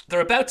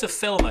 they're about to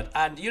film it.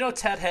 And you know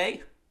Ted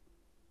Hay?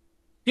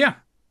 Yeah.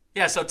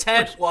 Yeah, so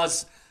Ted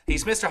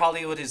he's Mr.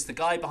 Hollywood. He's the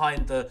guy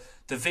behind the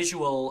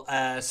visual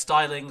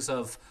stylings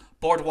of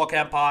Boardwalk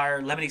Empire,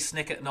 Lemony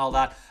Snicket and all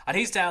that. And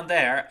he's down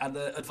there, and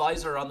the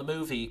advisor on the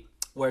movie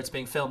where it's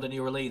being filmed in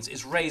New Orleans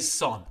is Ray's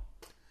son.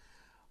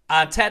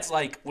 And Ted's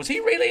like, was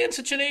he really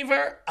into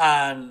Geneva?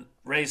 And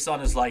Ray's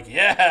son is like,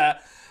 yeah.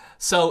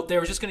 So they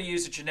were just going to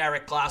use a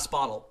generic glass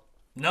bottle.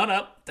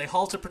 No, they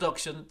halted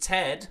production.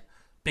 Ted,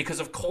 because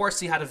of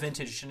course he had a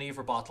vintage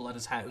Geneva bottle at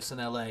his house in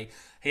LA,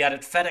 he had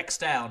it FedEx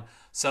down.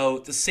 So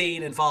the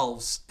scene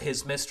involves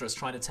his mistress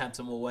trying to tempt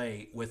him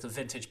away with a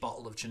vintage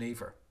bottle of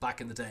Geneva back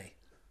in the day.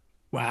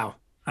 Wow.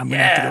 I'm going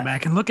to have to go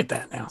back and look at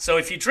that now. So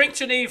if you drink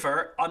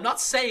Geneva, I'm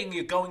not saying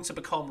you're going to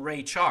become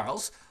Ray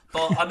Charles,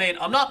 but I mean,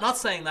 I'm not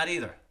saying that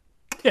either.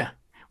 Yeah.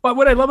 Well,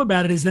 what I love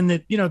about it is then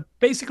that,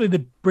 basically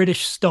the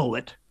British stole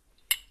it,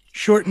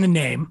 shortened the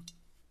name,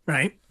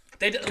 right?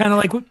 Kind of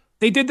like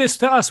they did this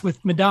to us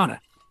with Madonna.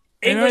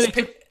 English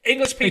people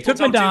they took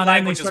don't Madonna do language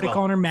and they started well.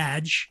 calling her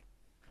Madge.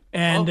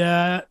 And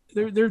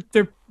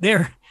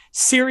they're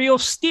serial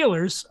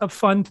stealers of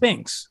fun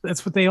things.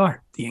 That's what they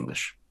are, the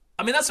English.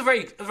 I mean, that's a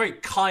very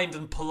kind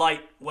and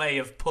polite way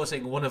of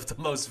putting one of the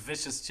most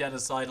vicious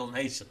genocidal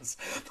nations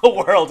the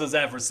world has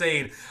ever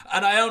seen.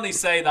 And I only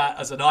say that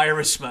as an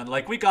Irishman.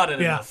 Like, we got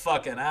it in the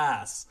fucking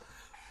ass.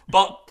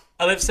 But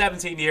I lived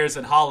 17 years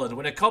in Holland.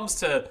 When it comes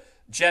to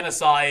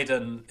genocide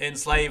and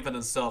enslavement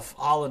and stuff,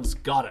 Holland's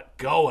got it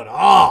going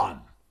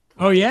on.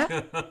 Oh,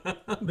 yeah?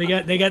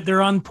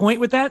 They're on point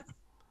with that?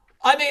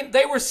 I mean,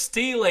 they were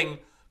stealing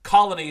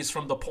colonies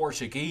from the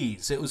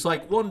Portuguese. It was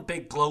like one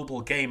big global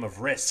game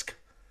of Risk.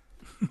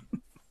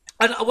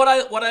 And what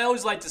I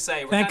always like to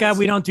say... Thank God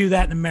we don't do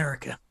that in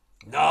America.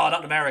 No, not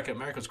in America.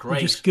 America's great.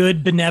 We're just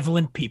good,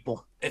 benevolent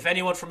people. If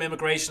anyone from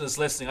immigration is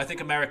listening, I think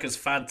America's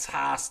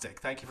fantastic.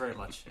 Thank you very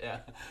much.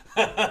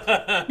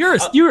 Yeah.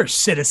 You're a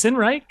citizen,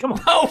 right? Come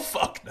on. No,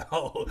 fuck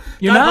no.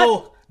 You're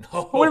not?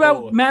 No. What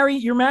about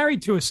you're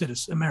married to a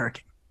citizen,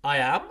 American? I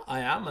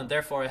am, and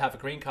therefore I have a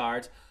green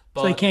card.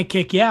 So they But can't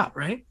kick you out,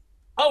 right?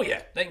 oh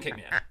yeah, they can kick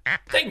me out.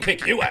 They can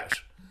kick you out.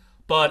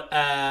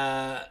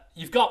 But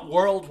you've got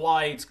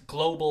worldwide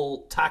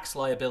global tax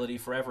liability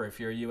forever if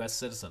you're a US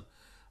citizen.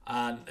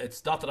 And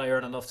it's not that I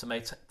earn enough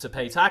to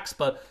pay tax,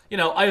 but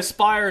I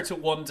aspire to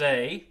one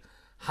day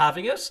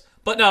having it.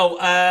 But no,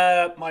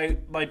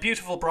 my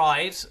beautiful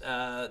bride,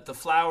 the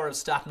flower of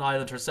Staten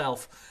Island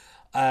herself,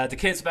 the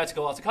kid's about to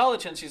go off to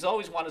college, and she's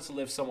always wanted to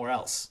live somewhere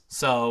else.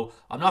 So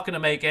I'm not going to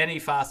make any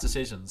fast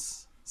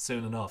decisions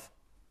soon enough.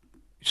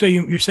 So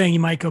you're saying you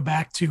might go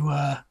back to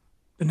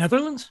the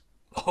Netherlands?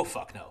 Oh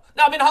fuck no!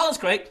 No, I mean Holland's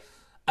great.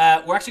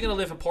 We're actually going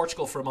to live in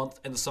Portugal for a month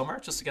in the summer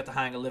just to get the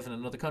hang of living in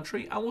another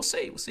country, and we'll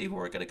see. We'll see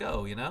where we're going to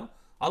go.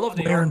 I love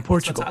New York. Where in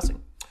Portugal? It's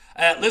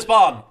fantastic.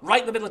 Lisbon,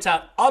 right in the middle of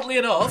town. Oddly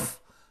enough,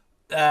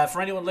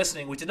 for anyone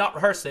listening, we did not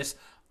rehearse this.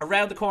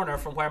 Around the corner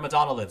from where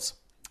Madonna lives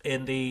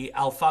in the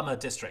Alfama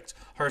district.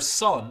 Her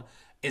son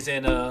is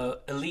in a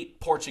elite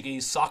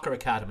Portuguese soccer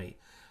academy,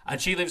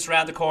 and she lives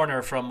around the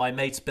corner from my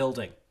mate's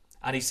building.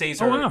 And he sees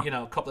her,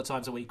 a couple of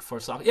times a week for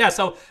soccer. Yeah,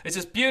 so it's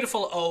this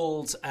beautiful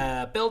old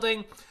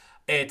building.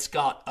 It's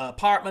got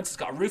apartments. It's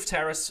got a roof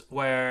terrace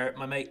where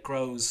my mate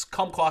grows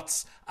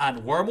kumquats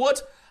and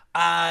wormwood.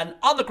 And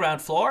on the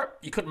ground floor,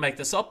 you couldn't make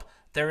this up,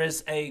 there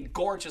is a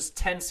gorgeous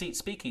 10-seat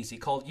speakeasy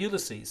called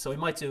Ulysses. So we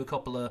might do a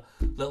couple of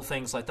little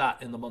things like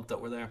that in the month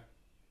that we're there.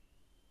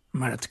 I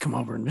might have to come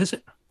over and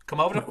visit. Come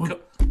over to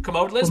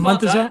Lisbon.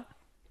 What month is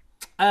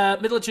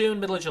that? Middle of June,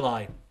 middle of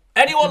July.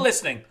 Anyone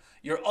listening,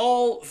 you're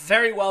all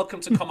very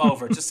welcome to come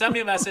over. Just send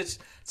me a message.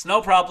 It's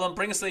no problem.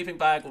 Bring a sleeping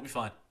bag. We'll be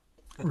fine.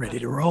 Ready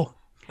to roll.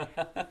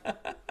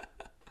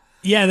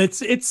 Yeah,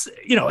 it's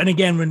and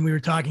again, when we were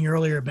talking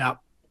earlier about,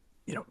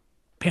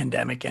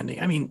 pandemic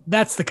ending, I mean,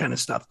 that's the kind of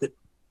stuff that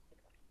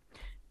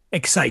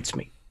excites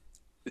me.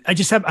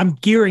 I'm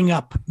gearing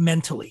up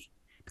mentally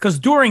because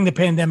during the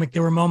pandemic,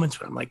 there were moments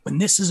when I'm like, when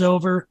this is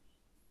over,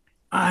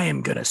 I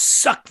am going to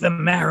suck the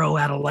marrow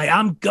out of life.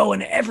 I'm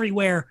going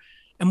everywhere.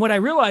 And what I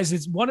realized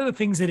is one of the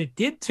things that it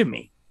did to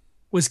me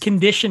was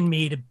condition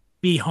me to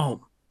be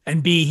home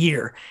and be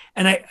here.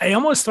 And I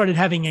almost started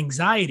having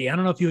anxiety. I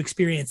don't know if you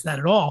experienced that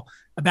at all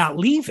about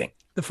leaving.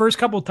 The first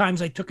couple of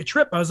times I took a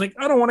trip, I was like,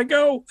 I don't want to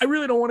go. I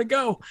really don't want to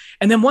go.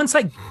 And then once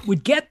I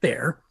would get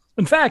there,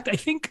 in fact, I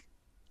think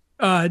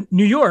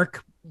New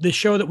York, the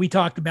show that we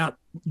talked about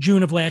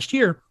June of last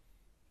year,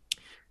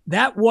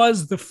 that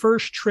was the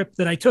first trip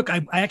that I took.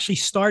 I actually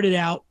started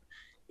out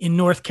in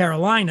North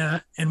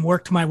Carolina and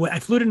worked my way. I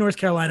flew to North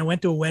Carolina,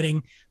 went to a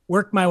wedding,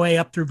 worked my way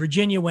up through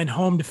Virginia, went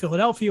home to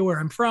Philadelphia, where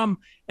I'm from,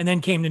 and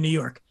then came to New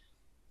York.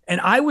 And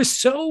I was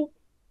so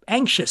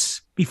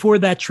anxious before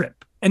that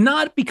trip. And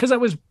not because I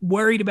was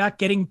worried about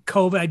getting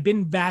COVID. I'd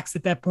been vaxxed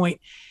at that point.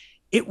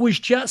 It was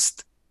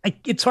just,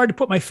 it's hard to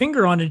put my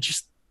finger on it.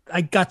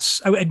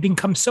 I'd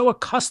become so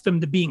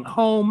accustomed to being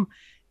home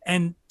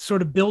and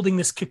sort of building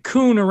this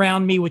cocoon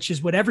around me, which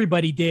is what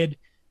everybody did,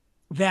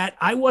 that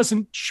I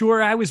wasn't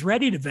sure I was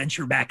ready to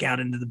venture back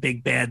out into the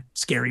big, bad,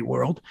 scary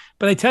world.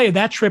 But I tell you,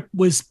 that trip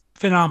was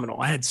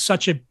phenomenal. I had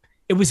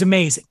it was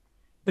amazing.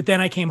 But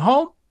then I came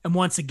home, and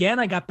once again,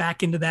 I got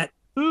back into that,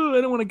 I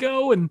don't want to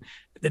go. And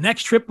the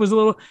next trip was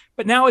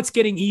but now it's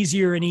getting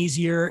easier and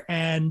easier.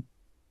 And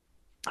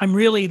I'm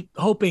really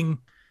hoping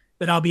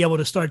that I'll be able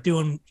to start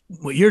doing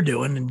what you're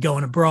doing and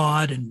going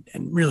abroad and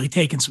really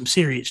taking some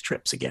serious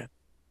trips again.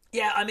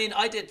 Yeah, I mean,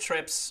 I did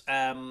trips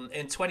in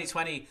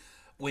 2020.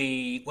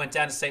 We went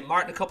down to St.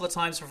 Martin a couple of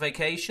times for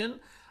vacation,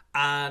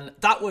 and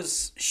that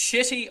was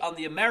shitty on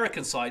the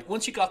American side.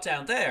 Once you got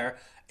down there,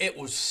 it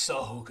was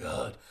so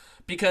good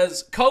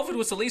because COVID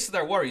was the least of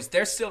their worries.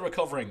 They're still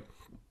recovering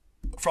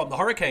from the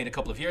hurricane a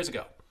couple of years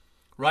ago,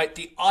 right?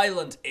 The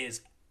island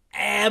is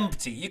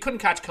empty. You couldn't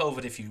catch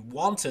COVID if you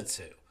wanted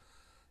to.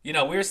 We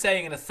were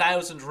staying in a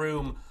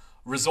 1,000-room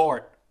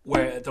resort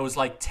where there was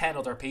like 10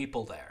 other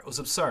people there. It was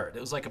absurd. It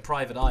was like a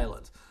private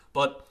island.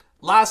 But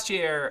last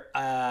year,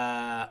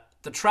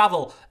 the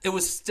travel, it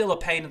was still a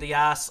pain in the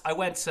ass. I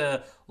went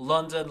to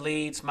London,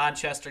 Leeds,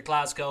 Manchester,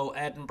 Glasgow,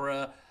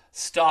 Edinburgh,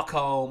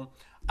 Stockholm,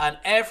 and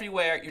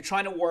everywhere you're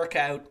trying to work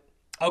out,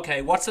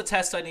 okay, what's the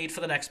test I need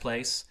for the next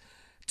place?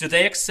 Do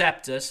they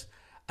accept it?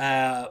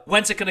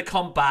 When's it going to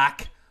come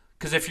back?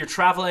 Because if you're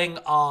traveling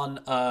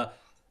on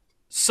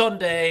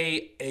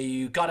Sunday,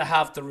 you got to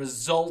have the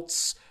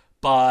results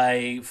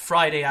by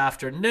Friday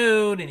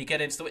afternoon, and you get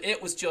into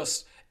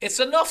it's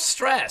enough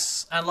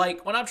stress. And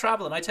like when I'm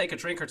traveling, I take a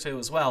drink or two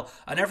as well,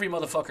 and every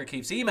motherfucker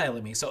keeps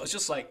emailing me, so it's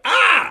just like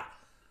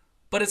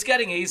but it's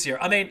getting easier.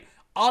 I mean,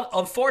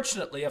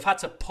 unfortunately, I've had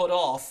to put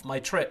off my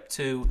trip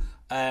to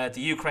the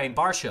Ukraine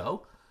bar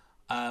show,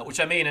 which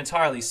I mean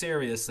entirely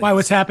seriously. Why?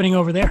 What's happening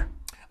over there?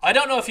 I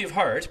don't know if you've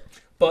heard,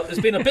 but there's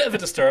been a bit of a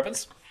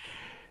disturbance.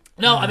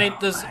 No, I mean,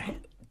 there's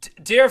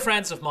dear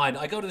friends of mine.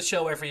 I go to the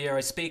show every year.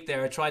 I speak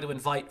there. I try to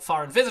invite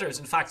foreign visitors.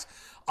 In fact,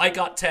 I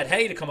got Ted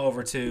Hay to come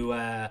over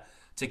to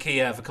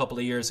Kiev a couple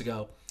of years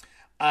ago.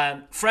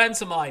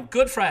 Friends of mine,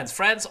 good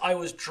friends I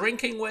was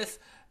drinking with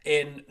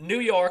in New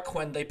York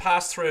when they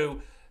passed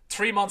through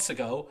 3 months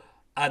ago.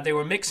 and they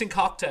were mixing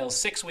cocktails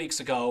 6 weeks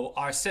ago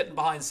are sitting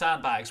behind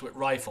sandbags with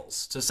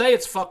rifles. To say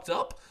it's fucked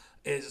up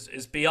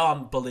is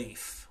beyond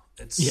belief.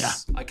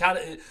 I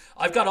can't.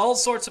 I've got all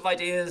sorts of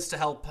ideas to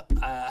help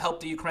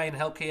the Ukraine,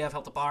 help Kiev,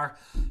 help the bar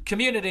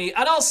community,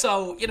 and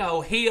also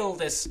heal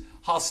this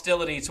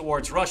hostility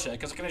towards Russia.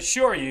 Because I can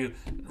assure you,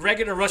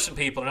 regular Russian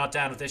people are not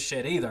down with this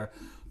shit either.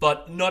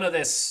 But none of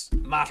this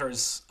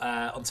matters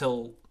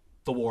until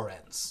the war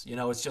ends.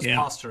 It's just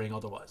posturing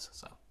otherwise.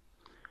 So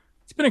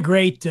it's been a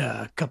great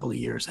couple of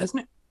years,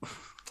 hasn't it?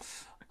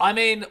 I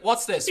mean,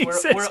 what's this?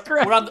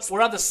 We're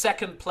on the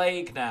second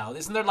plague now.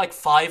 Isn't there like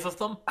 5 of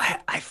them?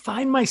 I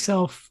find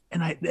myself,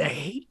 and I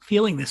hate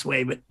feeling this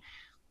way, but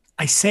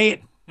I say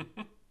it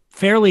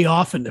fairly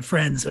often to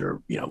friends that are,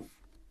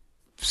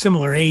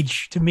 similar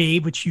age to me,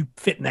 which you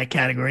fit in that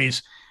category.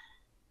 Is,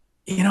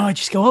 I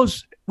just go,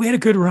 we had a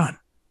good run.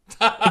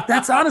 Like,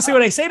 that's honestly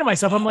what I say to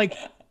myself. I'm like,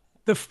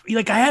 I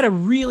had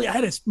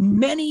as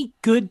many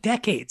good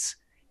decades,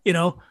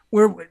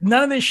 where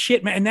none of this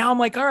shit, man. And now I'm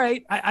like, all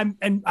right,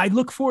 I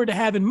look forward to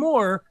having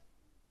more,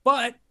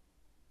 but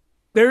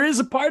there is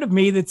a part of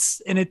me that's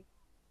in it.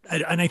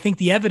 And I think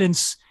the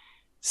evidence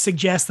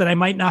suggests that I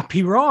might not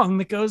be wrong.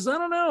 That goes, I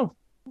don't know.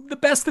 The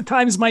best of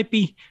times I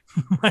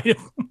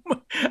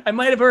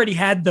might have already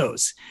had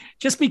those,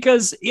 just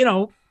because,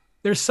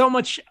 there's so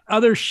much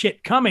other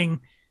shit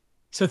coming.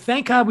 So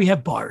thank God we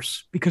have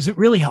bars, because it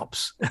really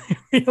helps.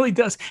 It really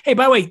does. Hey,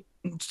 by the way,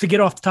 to get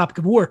off the topic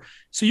of war,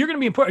 so you're going to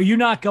be important. Are you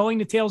not going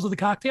to Tales of the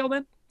Cocktail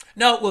then?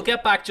 No, we'll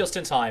get back just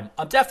in time.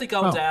 I'm definitely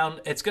going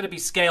down. It's going to be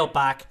scaled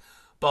back,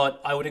 but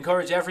I would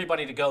encourage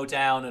everybody to go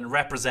down and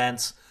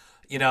represent,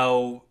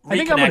 reconnect. I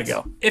think I'm going to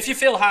go. If you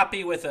feel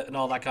happy with it and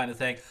all that kind of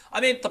thing.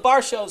 I mean, the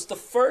bar show's the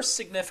first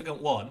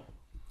significant one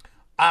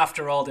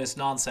after all this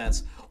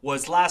nonsense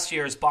was last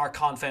year's Bar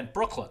Convent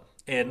Brooklyn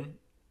in,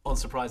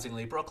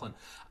 unsurprisingly, Brooklyn.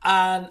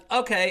 And,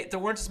 okay, there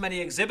weren't as many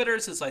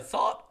exhibitors as I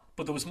thought,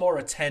 but there was more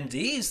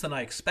attendees than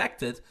I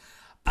expected.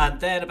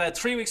 And then about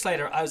 3 weeks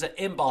later, I was at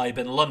Imbibe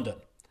in London.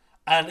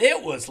 And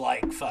it was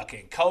like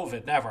fucking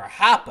COVID never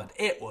happened.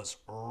 It was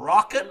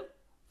rocking.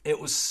 It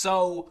was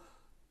so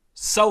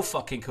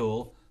fucking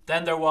cool.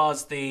 Then there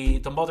was the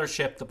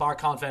mothership, the Bar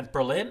Convent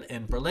Berlin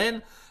in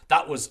Berlin.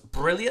 That was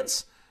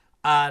brilliant.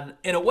 And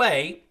in a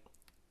way,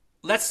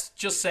 let's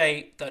just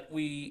say that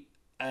we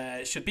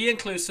should be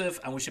inclusive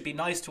and we should be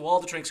nice to all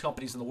the drinks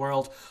companies in the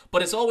world.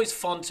 But it's always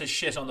fun to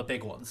shit on the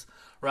big ones,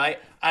 right?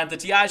 And the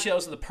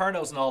Diageos and the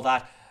Pernots and all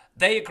that,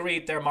 they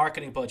agreed their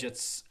marketing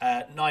budgets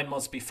 9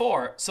 months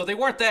before, so they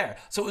weren't there.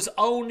 So it was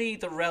only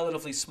the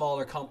relatively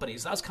smaller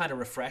companies. That was kind of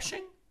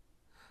refreshing.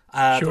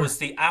 Sure. There was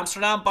the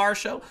Amsterdam Bar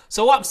Show.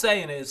 So what I'm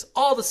saying is,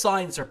 all the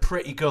signs are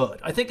pretty good.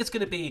 I think it's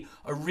going to be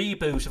a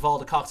reboot of all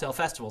the cocktail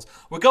festivals.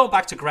 We're going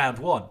back to ground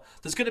one.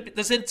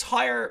 There's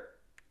entire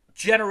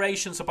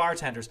generations of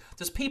bartenders.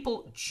 There's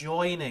people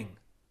joining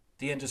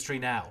the industry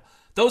now.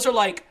 Those are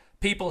like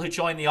people who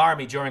joined the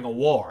army during a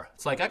war.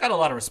 It's like, I got a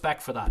lot of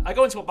respect for that. I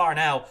go into a bar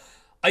now.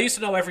 I used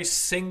to know every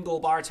single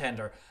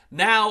bartender.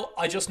 Now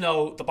I just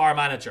know the bar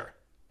manager,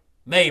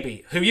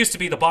 maybe, who used to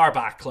be the bar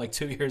back like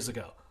 2 years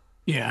ago.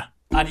 Yeah.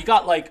 And you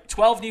got like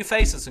 12 new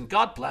faces, and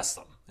God bless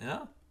them.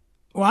 Yeah.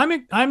 Well,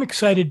 I'm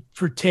excited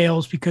for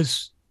Tales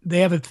because they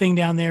have a thing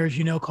down there, as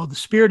you know, called the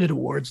Spirited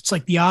Awards. It's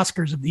like the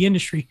Oscars of the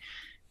industry.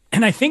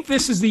 And I think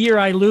this is the year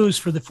I lose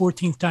for the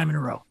 14th time in a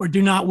row, or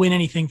do not win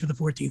anything for the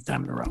 14th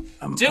time in a row.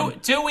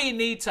 Do we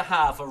need to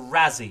have a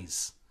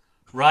Razzies,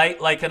 right?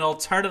 Like an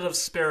alternative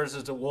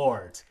Spirited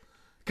Award?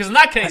 Because in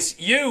that case,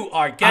 you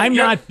are getting... I'm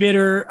not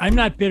bitter. I'm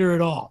not bitter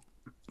at all.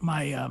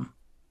 My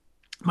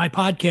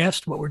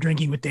podcast, What We're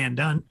Drinking with Dan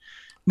Dunn,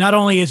 not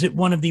only is it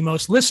one of the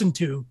most listened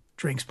to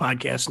drinks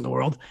podcasts in the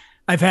world,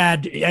 I've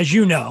had, as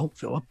you know,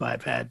 Philip,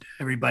 I've had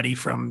everybody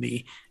from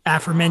the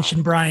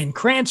aforementioned Bryan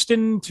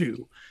Cranston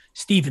to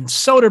Steven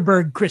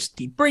Soderbergh,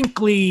 Christy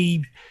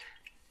Brinkley,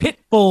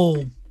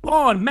 Pitbull,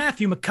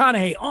 Matthew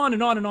McConaughey, on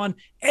and on and on.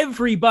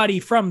 Everybody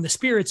from the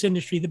spirits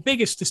industry, the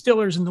biggest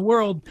distillers in the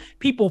world,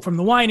 people from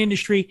the wine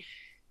industry,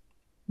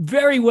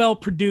 very well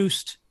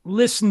produced,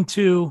 listened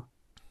to,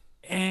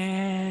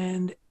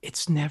 and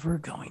it's never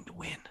going to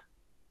win.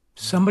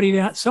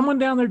 Someone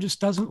down there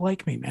just doesn't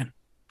like me, man.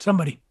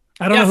 Somebody.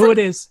 I don't know who it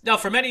is. No,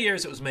 for many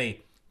years it was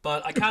me,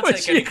 but I can't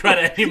take any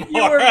credit anymore.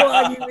 You were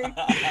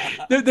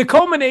blogging me. The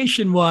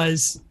culmination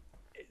was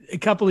a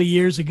couple of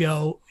years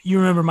ago. You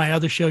remember my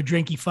other show,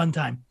 Drinky Fun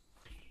Time.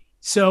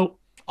 So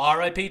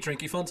R.I.P.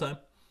 Drinky Fun Time.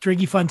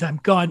 Drinky Fun Time,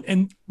 gone.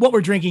 And What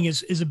We're Drinking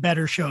is a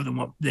better show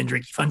than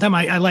Drinky Fun Time.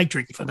 I like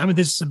Drinky Fun Time, but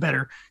this is a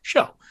better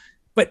show.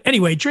 But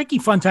anyway,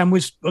 Drinky Fun Time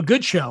was a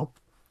good show.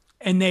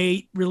 And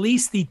they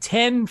released the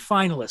 10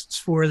 finalists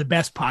for the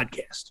best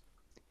podcast.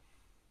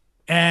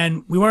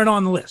 And we weren't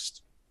on the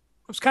list.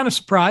 I was kind of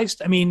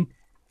surprised. I mean,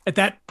 at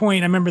that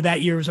point, I remember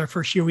that year was our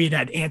first year. We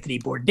had Anthony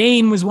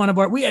Bourdain was one of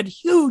we had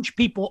huge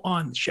people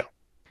on the show.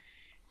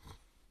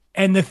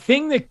 And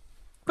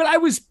but I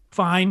was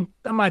fine.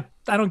 I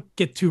don't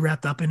get too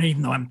wrapped up in it,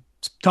 even though I'm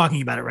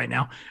talking about it right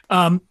now.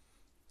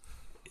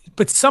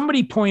 But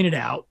somebody pointed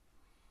out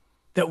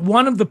that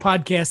one of the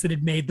podcasts that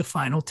had made the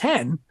final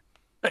 10,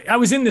 I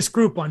was in this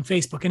group on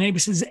Facebook, and anybody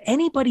says, has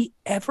anybody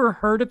ever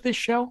heard of this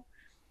show?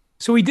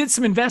 So we did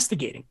some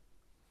investigating.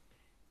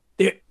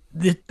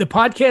 The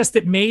podcast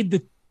that made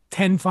the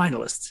 10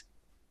 finalists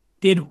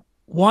did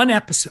one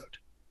episode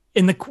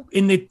in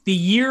the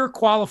year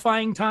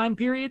qualifying time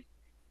period.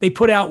 They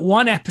put out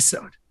one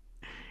episode.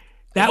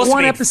 That must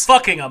one episode,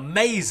 fucking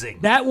amazing.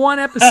 That one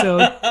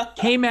episode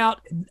came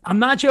out. I'm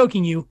not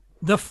joking you.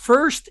 The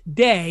first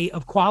day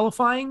of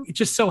qualifying, it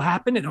just so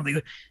happened.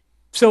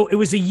 So it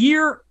was a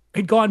year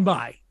had gone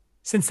by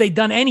since they'd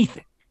done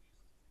anything.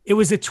 It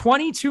was a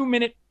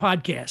 22-minute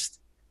podcast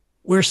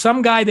where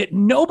some guy that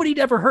nobody'd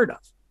ever heard of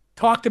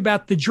talked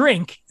about the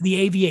drink,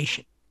 the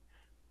aviation.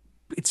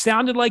 It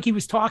sounded like he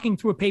was talking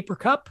through a paper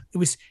cup. It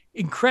was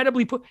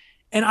incredibly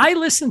and I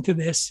listened to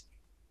this,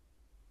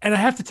 and I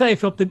have to tell you,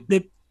 Philip,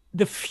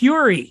 the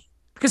fury,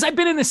 because I've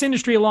been in this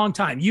industry a long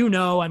time.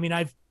 I mean,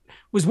 I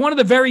was one of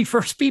the very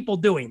first people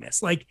doing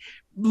this, and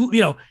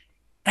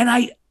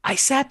I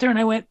sat there and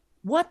I went,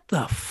 what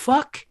the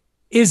fuck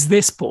is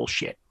this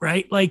bullshit,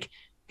 right? Like,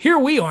 here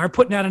we are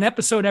putting out an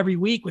episode every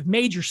week with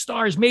major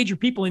stars, major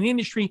people in the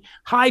industry,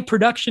 high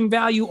production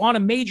value on a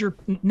major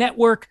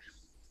network.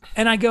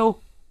 And I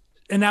go,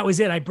 and that was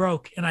it. I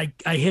broke, and I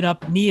hit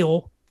up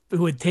Neil,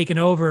 who had taken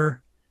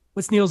over.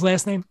 What's Neil's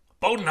last name?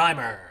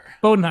 Bodenheimer.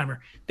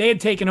 They had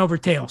taken over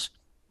Tales,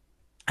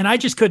 and I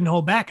just couldn't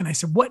hold back. And I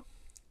said, what?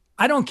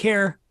 I don't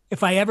care if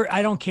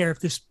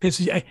this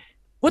pisses.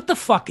 What the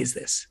fuck is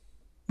this?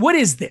 What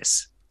is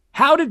this?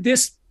 How did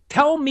this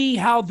tell me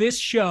how this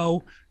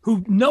show,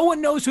 who no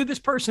one knows who this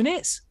person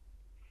is?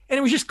 And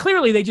it was just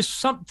clearly they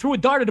just threw a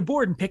dart at a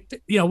board and picked,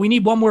 we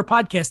need one more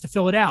podcast to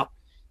fill it out.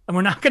 And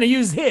we're not going to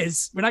use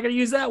his. We're not going to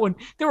use that one.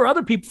 There were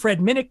other people. Fred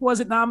Minnick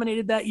wasn't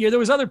nominated that year. There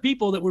was other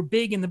people that were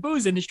big in the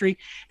booze industry.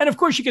 And of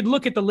course you could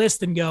look at the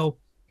list and go,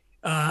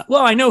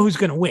 well, I know who's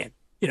going to win,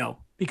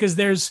 because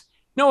there's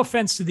no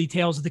offense to the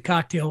Tales of the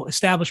Cocktail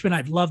establishment.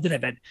 I've loved it.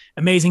 I've had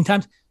amazing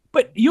times.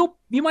 But you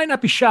might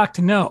not be shocked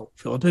to know,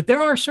 Philip, that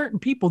there are certain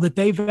people that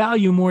they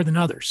value more than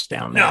others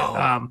down there.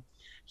 No.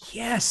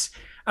 Yes.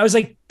 I was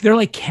like, they're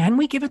like, can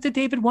we give it to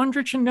David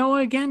Wondrich and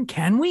Noah again?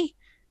 Can we?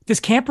 Does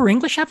Camper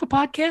English have a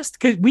podcast?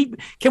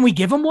 Can we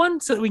give him one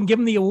so that we can give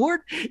him the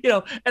award?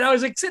 And I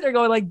was like sitting there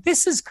going like,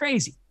 this is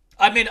crazy.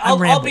 I mean,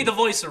 I'll be the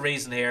voice of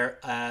reason here.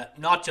 I'm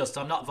not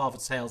involved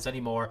with sales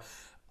anymore.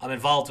 I'm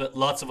involved with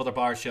lots of other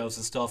bar shows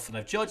and stuff, and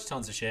I've judged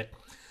tons of shit.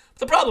 But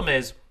the problem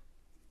is,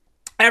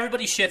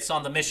 everybody shits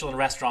on the Michelin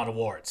Restaurant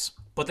Awards,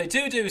 but they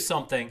do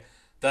something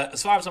that,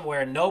 as far as I'm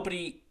aware,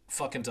 nobody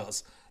fucking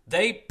does.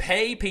 They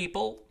pay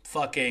people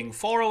fucking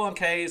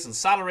 401ks and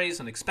salaries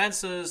and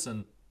expenses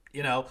and,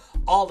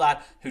 all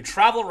that, who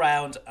travel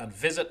around and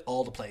visit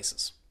all the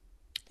places.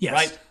 Yes.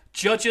 Right?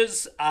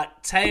 Judges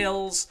at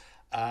Tales,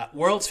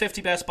 World's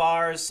 50 Best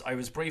Bars. I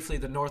was briefly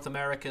the North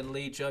American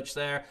lead judge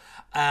there.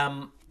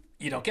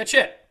 You don't get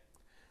shit.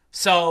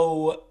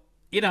 So,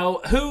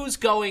 who's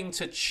going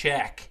to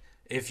check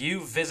if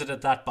you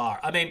visited that bar?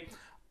 I mean,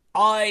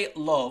 I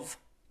love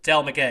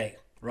Del Maguey,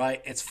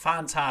 right? It's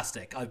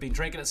fantastic. I've been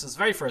drinking it since the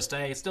very first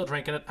day. Still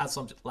drinking it. Had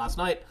some last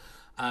night.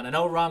 And I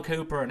know Ron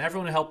Cooper and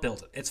everyone who helped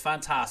build it. It's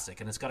fantastic.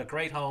 And it's got a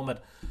great home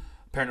at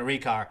Pernod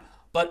Ricard.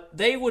 But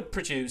they would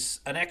produce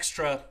an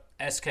extra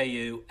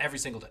SKU every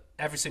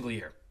single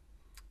year.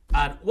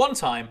 And one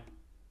time,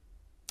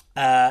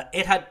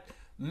 it had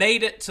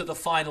made it to the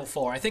final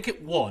four. I think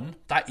it won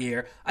that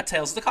year at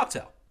Tales of the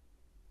Cocktail.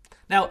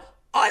 Now,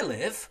 I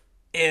live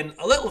in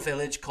a little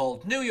village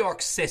called New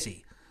York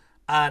City.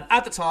 And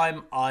at the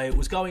time, I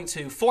was going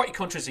to 40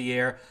 countries a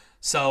year.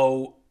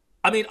 So,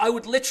 I mean, I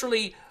would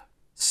literally...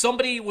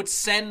 Somebody would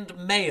send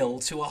mail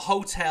to a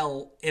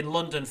hotel in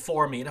London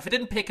for me. And if I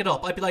didn't pick it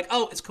up, I'd be like,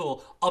 oh, it's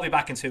cool. I'll be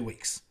back in 2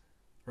 weeks.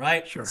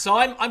 Right? Sure. So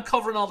I'm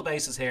covering all the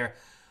bases here.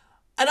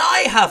 And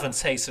I haven't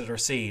tasted or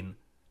seen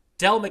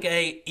Del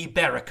Maguey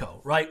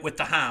Iberico, right? With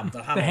the ham.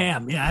 The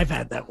ham. Yeah, I've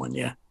had that one,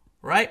 yeah.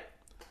 Right?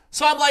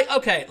 So I'm like,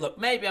 okay, look,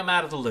 maybe I'm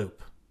out of the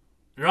loop.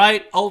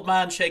 Right? Old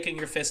man shaking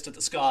your fist at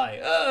the sky.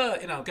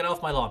 Get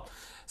off my lawn.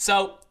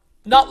 So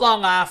not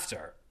long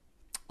after,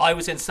 I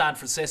was in San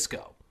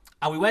Francisco.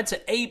 And we went to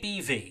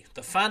ABV,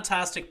 the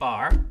fantastic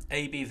bar,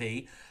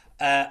 ABV,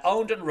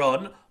 owned and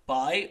run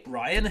by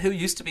Ryan, who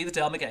used to be the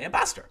Del Maguey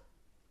ambassador.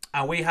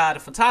 And we had a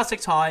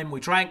fantastic time. We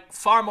drank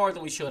far more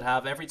than we should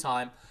have every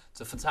time. It's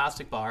a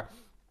fantastic bar.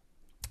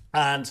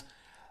 And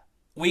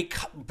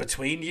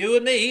between you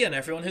and me and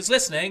everyone who's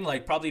listening,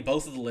 like probably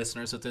both of the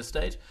listeners at this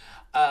stage,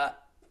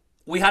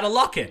 we had a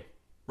lock-in,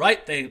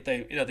 right? They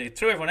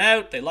threw everyone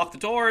out. They locked the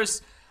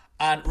doors.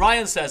 And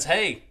Ryan says,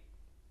 hey,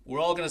 we're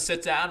all going to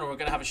sit down and we're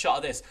going to have a shot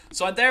of this.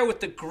 So I'm there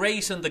with the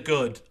great and the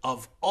good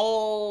of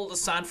all the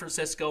San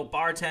Francisco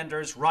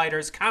bartenders,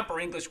 writers. Camper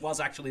English was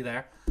actually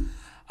there.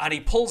 And he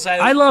pulls out...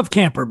 I love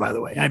Camper, by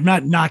the way. I'm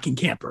not knocking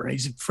Camper.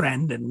 He's a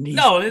friend and he's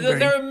there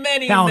are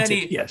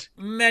talented,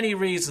 many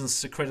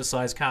reasons to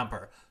criticize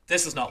Camper.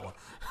 This is not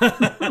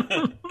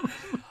one.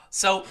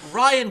 So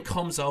Ryan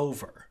comes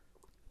over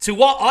to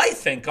what I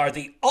think are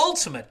the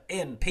ultimate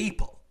in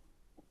people.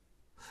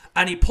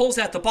 and he pulls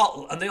out the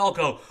bottle, and they all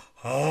go,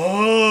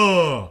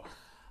 oh.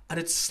 And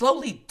it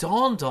slowly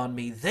dawned on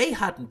me they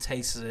hadn't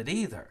tasted it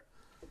either.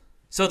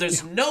 So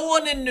there's no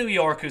one in New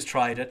York who's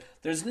tried it.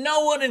 There's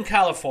no one in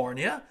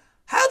California.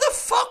 How the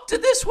fuck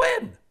did this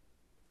win?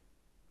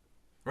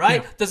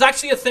 Right? Yeah. There's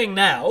actually a thing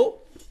now.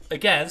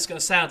 Again, it's going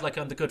to sound like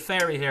I'm the good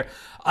fairy here.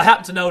 I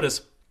happen to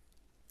notice,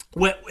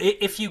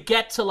 if you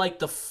get to like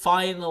the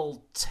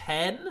final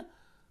 10,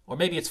 or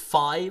maybe it's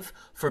 5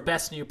 for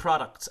Best New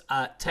Product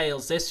at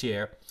Tales this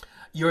year,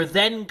 you're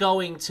then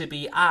going to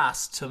be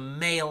asked to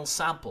mail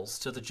samples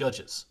to the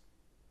judges,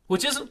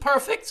 which isn't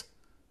perfect,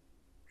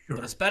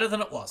 but it's better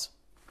than it was.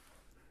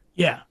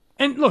 Yeah.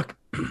 And look,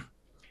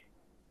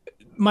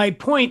 my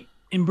point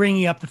in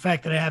bringing up the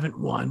fact that I haven't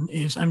won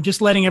is I'm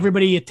just letting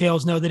everybody at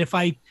Tales know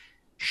that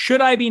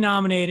should I be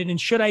nominated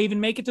and should I even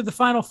make it to the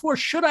final 4?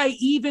 Should I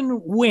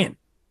even win?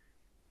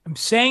 I'm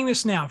saying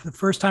this now for the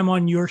first time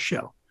on your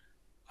show.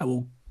 I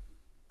will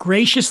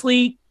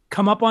graciously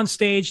come up on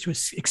stage to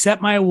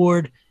accept my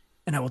award,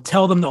 and I will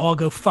tell them to all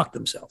go fuck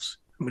themselves.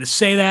 I'm going to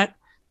say that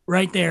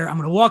right there. I'm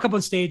going to walk up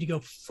on stage and go,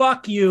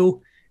 fuck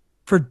you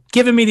for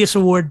giving me this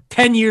award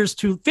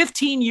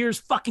 15 years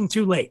fucking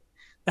too late.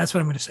 That's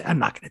what I'm going to say. I'm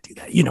not going to do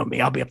that. You know me.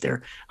 I'll be up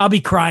there. I'll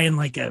be crying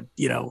like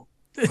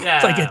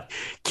like a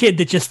kid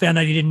that just found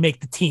out he didn't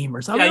make the team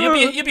or something. Yeah,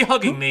 you'll be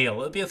hugging Neil.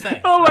 It'll be a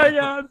thing. Oh my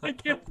God, I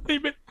can't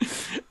believe it.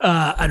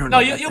 I don't know.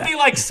 No, you'll be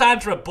like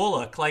Sandra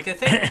Bullock. Like, I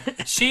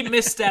think she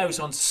missed out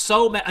on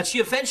so many, and she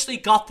eventually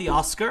got the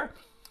Oscar,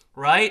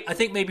 right? I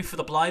think maybe for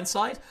The Blind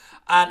Side,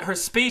 and her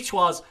speech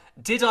was,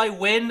 "Did I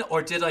win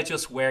or did I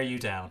just wear you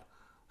down?"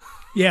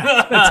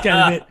 Yeah, that's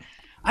kind of it.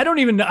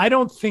 I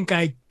don't think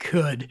I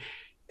could.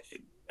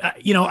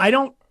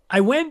 I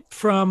went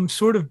from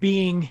sort of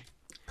being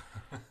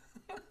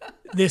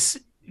this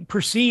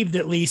perceived,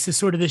 at least, as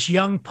sort of this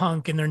young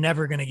punk, and they're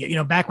never going to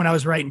get, back when I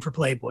was writing for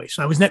Playboy.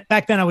 So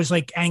back then I was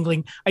like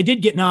angling. I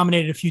did get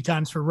nominated a few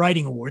times for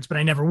writing awards, but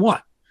I never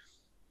won.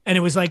 And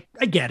it was like,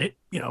 I get it.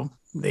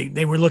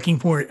 They were looking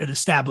for an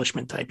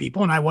establishment type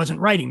people, and I wasn't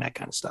writing that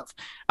kind of stuff.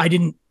 I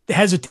didn't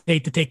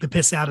hesitate to take the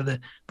piss out of the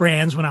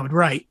brands when I would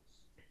write.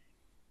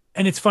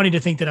 And it's funny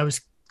to think that I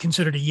was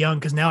considered a young,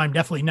 because now I'm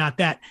definitely not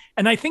that.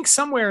 And I think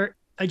somewhere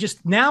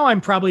now I'm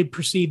probably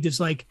perceived as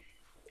like,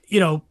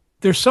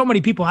 there's so many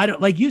people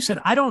like you said,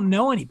 I don't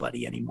know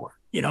anybody anymore.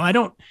 I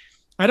don't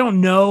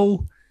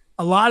know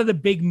a lot of the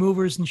big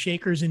movers and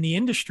shakers in the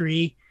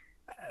industry.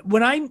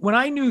 When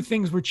I knew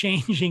things were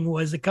changing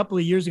was a couple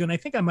of years ago, and I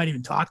think I might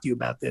even talk to you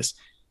about this.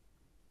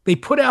 They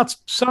put out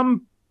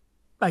some,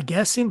 I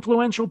guess,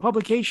 influential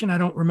publication. I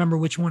don't remember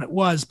which one it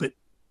was, but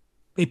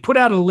they put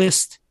out a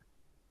list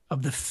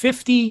of the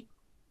 50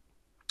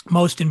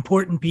 most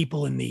important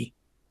people in the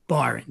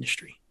bar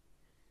industry.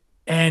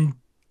 And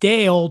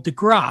Dale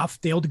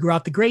DeGroff,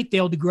 the great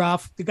Dale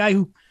DeGroff, the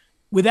guy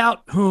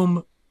without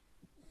whom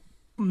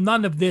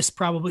none of this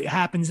probably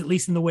happens, at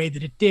least in the way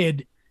that it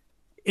did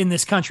in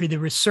this country, the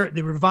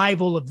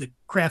revival of the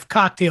craft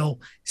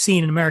cocktail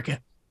scene in America.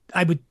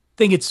 I would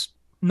think it's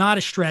not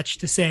a stretch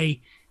to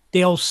say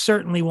Dale's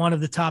certainly one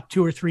of the top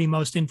 2 or 3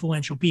 most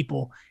influential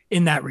people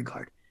in that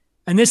regard.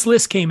 And this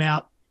list came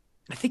out,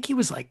 I think he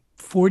was like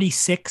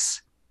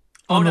 46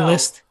 on the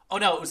list. Oh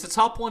no, it was the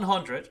top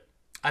 100,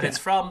 and it's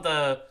from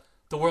the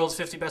world's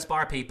 50 best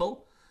bar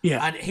people.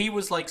 Yeah. And he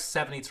was like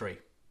 73.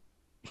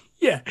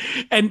 Yeah.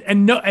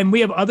 And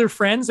we have other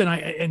friends,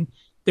 and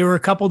there were a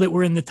couple that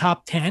were in the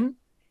top 10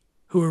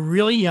 who are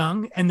really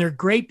young, and they're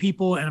great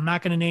people, and I'm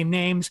not going to name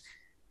names,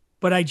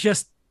 but I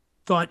just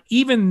thought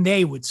even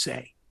they would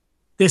say,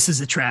 this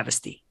is a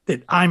travesty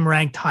that I'm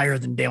ranked higher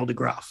than Dale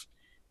DeGroff.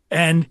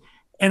 And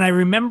I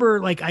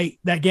remember, like, I,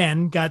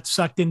 again, got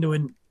sucked into a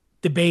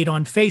debate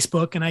on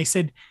Facebook, and I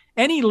said,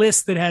 any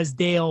list that has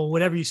Dale,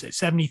 whatever you say,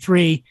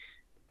 73,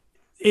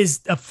 is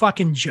a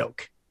fucking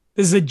joke.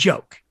 This is a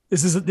joke.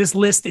 This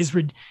list is,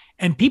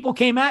 and people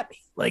came at me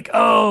like,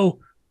 oh,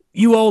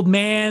 you old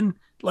man,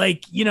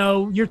 like,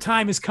 your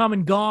time has come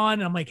and gone.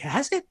 And I'm like,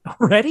 has it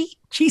already?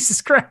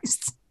 Jesus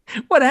Christ.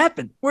 What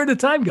happened? Where did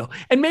the time go?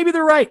 And maybe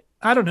they're right.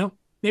 I don't know.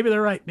 Maybe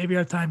they're right. Maybe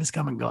our time has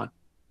come and gone.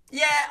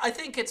 Yeah, I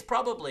think it's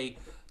probably,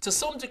 to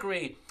some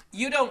degree,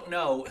 you don't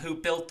know who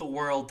built the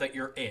world that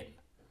you're in.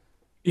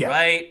 Yeah.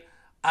 Right?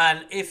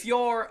 And if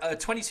you're a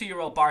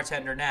 22-year-old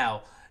bartender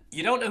now,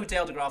 you don't know who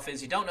Dale DeGroff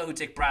is, you don't know who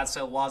Dick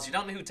Bradsell was, you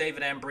don't know who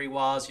David Embry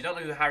was, you don't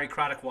know who Harry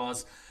Craddock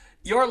was.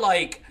 You're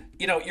like,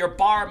 your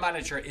bar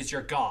manager is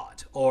your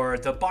god, or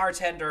the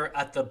bartender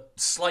at the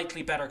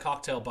slightly better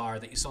cocktail bar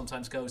that you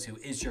sometimes go to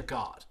is your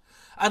god.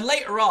 And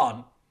later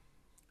on,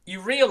 you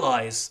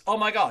realize, oh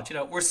my God,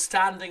 we're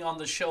standing on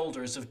the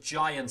shoulders of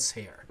giants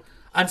here.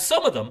 And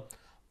some of them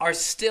are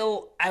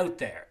still out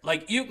there.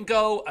 Like, you can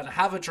go and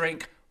have a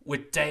drink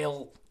with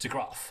Dale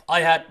DeGroff.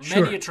 I had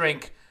many a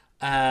drink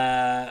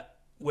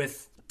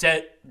with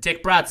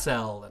Dick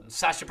Bradsell and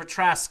Sasha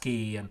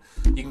Petrasky, and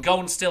you can go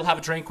and still have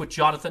a drink with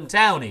Jonathan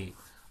Downey,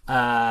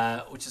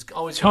 which is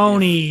always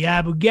Tony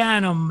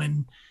Abuganim,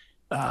 and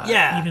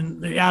Yeah.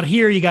 Even out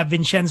here, you got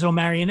Vincenzo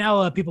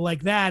Marianella, people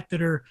like that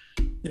were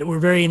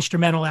very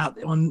instrumental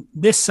out on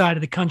this side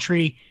of the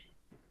country.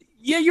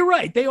 Yeah, you're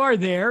right. They are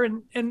there.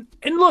 And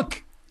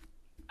look,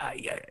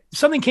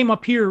 something came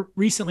up here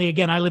recently.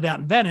 Again, I live out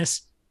in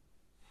Venice.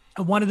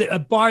 A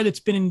bar that's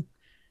been in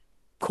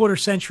quarter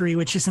century,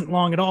 which isn't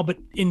long at all, but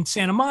in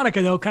Santa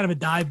Monica, though, kind of a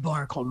dive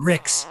bar called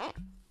Rick's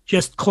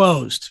just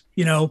closed,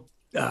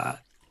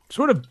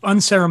 sort of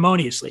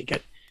unceremoniously.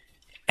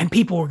 And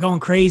people were going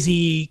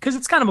crazy because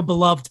it's kind of a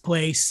beloved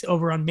place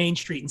over on Main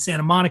Street in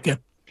Santa Monica.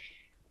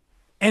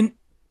 And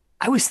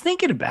I was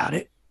thinking about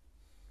it,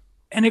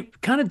 and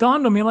it kind of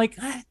dawned on me, like,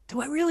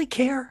 do I really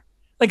care?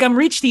 Like, I'm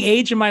reached the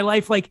age in my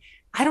life, like,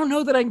 I don't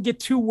know that I can get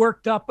too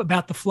worked up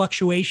about the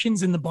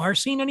fluctuations in the bar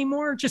scene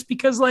anymore, just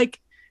because, like,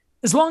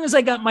 as long as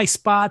I got my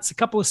spots, a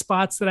couple of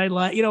spots that I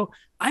like,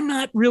 I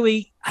don't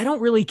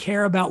really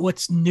care about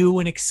what's new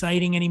and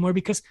exciting anymore,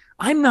 because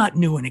I'm not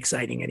new and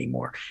exciting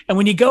anymore. And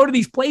when you go to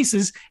these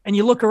places and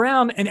you look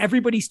around and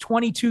everybody's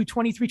 22,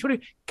 23,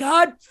 20,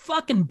 God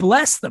fucking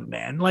bless them,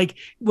 man. Like,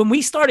 when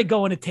we started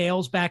going to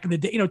Tails back in the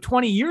day,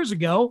 20 years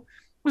ago,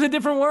 it was a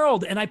different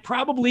world. And I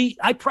probably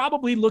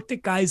looked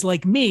at guys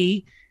like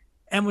me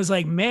and was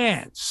like,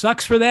 man,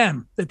 sucks for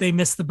them that they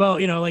missed the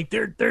boat. Like,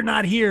 they're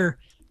not here.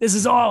 This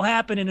is all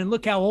happening, and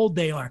look how old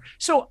they are.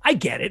 So I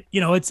get it.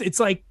 It's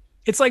like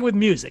with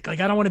music. Like,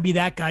 I don't want to be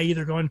that guy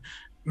either, going,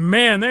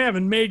 man, they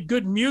haven't made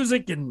good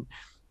music. And,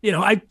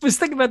 I was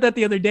thinking about that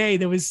the other day.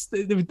 I was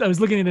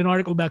looking at an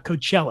article about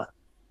Coachella,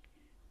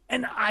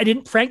 and I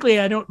don't,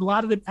 a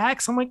lot of the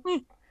acts, I'm like,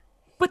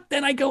 but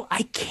then I go,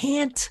 I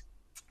can't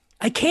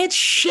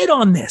shit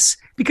on this,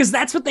 because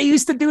that's what they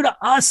used to do to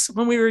us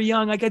when we were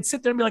young. Like, I'd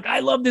sit there and be like, I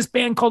love this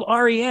band called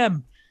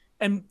REM.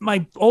 And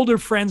my older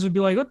friends would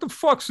be like, what the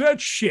fuck's that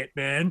shit,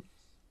 man?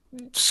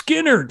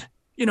 Skinnerd,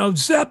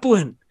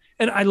 Zeppelin.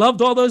 And I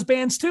loved all those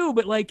bands too.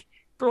 But like,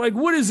 they're like,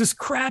 what is this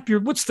crap?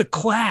 What's the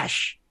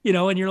Clash?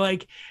 And you're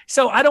like,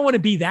 so I don't want to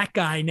be that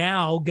guy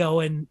now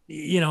going,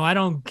 I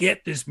don't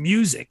get this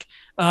music.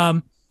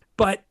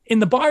 But in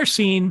the bar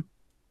scene,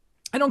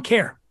 I don't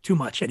care too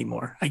much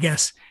anymore, I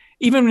guess.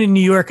 Even in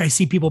New York, I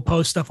see people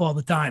post stuff all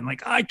the time.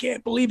 Like, I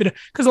can't believe it.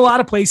 Because a lot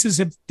of places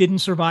didn't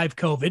survive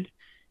COVID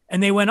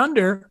and they went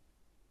under.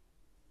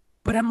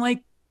 But I'm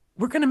like,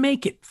 we're going to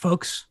make it,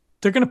 folks.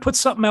 They're going to put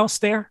something else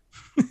there.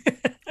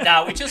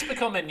 Now, we just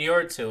become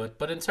inured to it.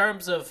 But in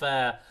terms of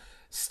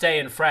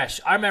staying fresh,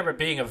 I remember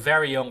being a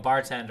very young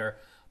bartending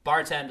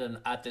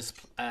at this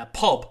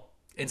pub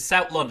in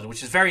South London,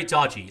 which is very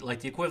dodgy,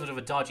 like the equivalent of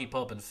a dodgy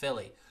pub in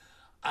Philly.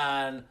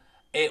 And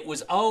it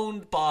was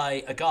owned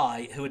by a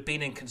guy who had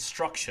been in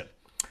construction.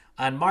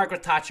 And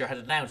Margaret Thatcher had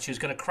announced she was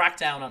going to crack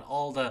down on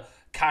all the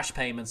cash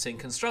payments in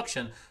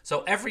construction.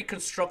 So every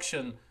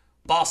construction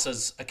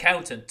boss's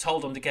accountant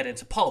told him to get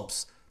into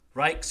pubs,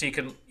 right? So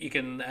you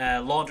can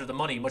launder the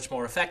money much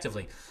more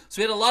effectively.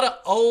 So we had a lot of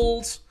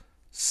old,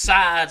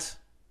 sad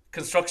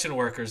construction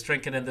workers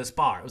drinking in this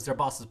bar. It was their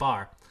boss's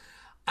bar.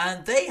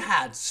 And they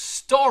had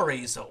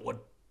stories that would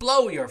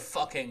blow your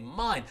fucking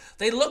mind.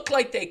 They looked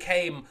like they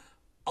came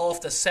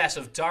off the set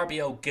of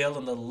Darby O'Gill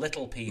and the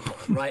Little People,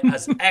 right,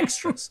 as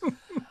extras.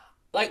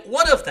 Like,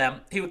 one of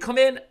them, he would come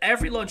in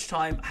every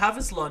lunchtime, have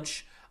his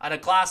lunch and a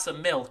glass of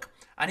milk.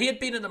 And he had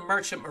been in the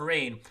Merchant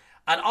Marine.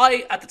 And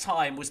I, at the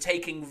time, was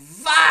taking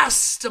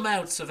vast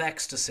amounts of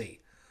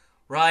ecstasy,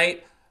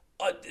 right?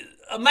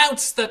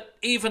 Amounts that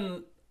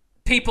even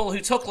people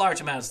who took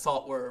large amounts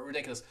thought were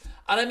ridiculous.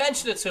 And I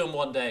mentioned it to him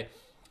one day.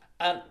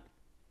 And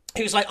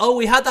he was like, oh,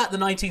 we had that in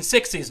the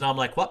 1960s. And I'm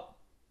like, what?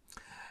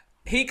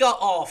 He got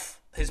off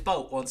his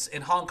boat once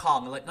in Hong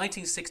Kong in like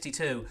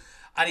 1962.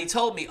 And he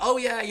told me, oh,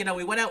 yeah,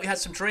 we went out, we had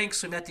some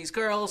drinks, we met these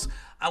girls,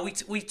 and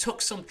we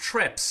took some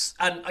trips.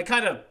 And I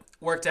kind of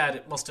worked out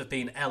it must have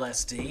been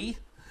LSD.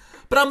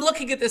 But I'm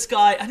looking at this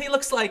guy, and he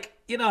looks like,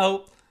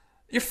 your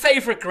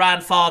favorite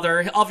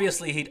grandfather.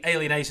 Obviously, he'd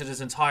alienated his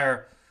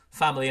entire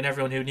family and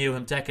everyone who knew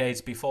him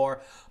decades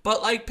before.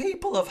 But, like,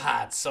 people have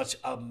had such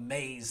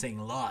amazing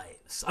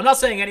lives. I'm not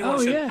saying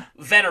anyone should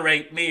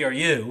venerate me or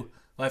you.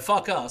 Like,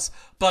 fuck us.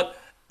 But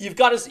you've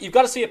got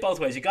to see it both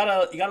ways. You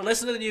got to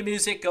listen to the new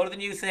music, go to the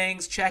new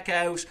things, check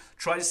out,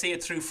 try to see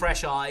it through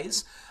fresh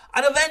eyes.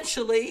 And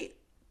eventually,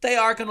 they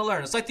are going to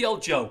learn. It's like the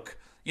old joke.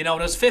 When I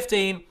was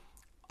 15,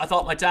 I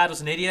thought my dad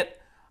was an idiot.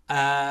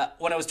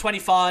 When I was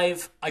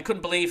 25, I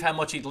couldn't believe how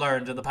much he'd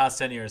learned in the past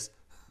 10 years.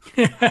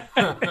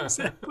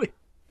 Exactly.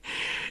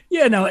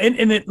 Yeah, no,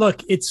 and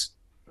look, it's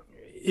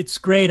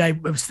great. I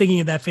was thinking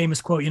of that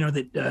famous quote,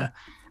 that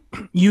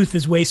youth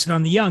is wasted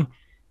on the young.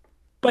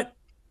 But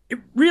it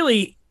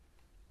really,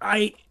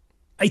 I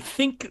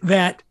think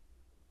that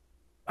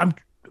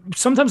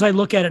sometimes I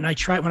look at it and I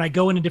try when I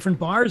go into different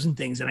bars and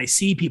things and I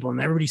see people and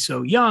everybody's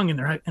so young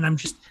and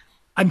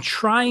I'm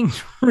trying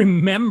to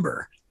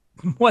remember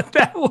what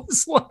that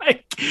was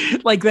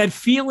like that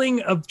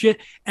feeling of just,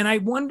 and I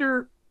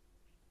wonder,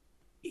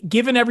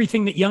 given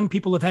everything that young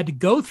people have had to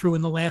go through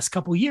in the last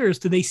couple of years,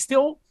 do they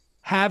still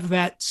have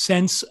that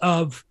sense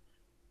of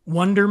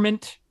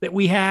wonderment that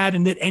we had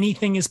and that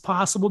anything is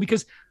possible?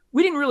 Because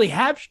we didn't really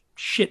have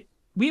shit.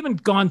 We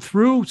haven't gone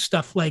through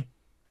stuff like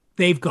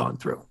they've gone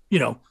through.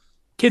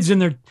 Kids in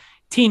their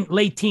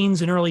late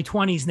teens and early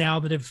 20s now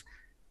that have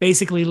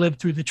basically lived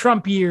through the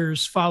Trump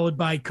years, followed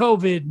by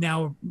COVID.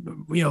 Now,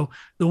 the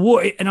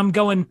war. And I'm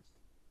going,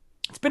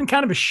 it's been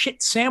kind of a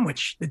shit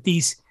sandwich that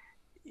these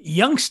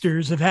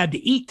youngsters have had to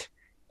eat.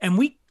 And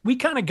we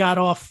kind of got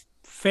off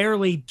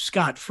fairly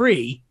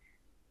scot-free.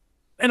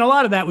 And a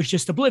lot of that was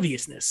just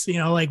obliviousness.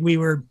 Like we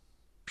were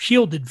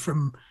shielded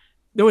from,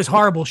 there was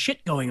horrible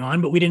shit going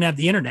on, but we didn't have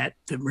the internet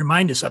to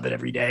remind us of it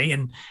every day.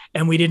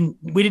 And we didn't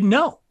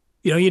know,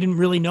 you didn't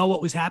really know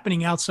what was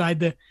happening outside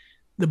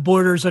the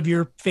borders of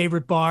your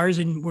favorite bars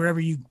and wherever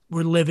you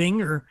were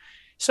living.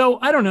 So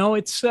I don't know.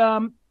 It's,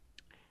 what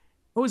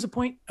was the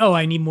point? Oh,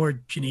 I need more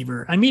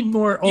Geneva. I need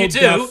more old You do.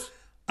 Duff.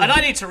 And I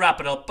need to wrap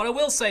it up, but I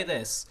will say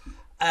this.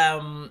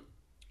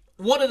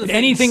 One of the Did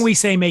anything we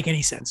say make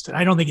any sense?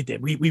 I don't think it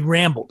did. We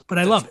rambled, but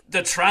I love it.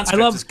 The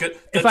transcript is good.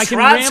 The if I can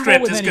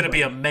transcript is ramble going to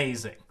be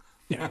amazing.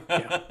 Yeah.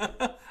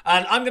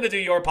 And I'm going to do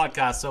your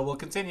podcast, so we'll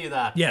continue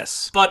that.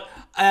 Yes. But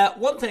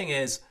one thing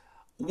is,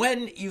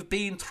 when you've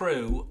been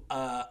through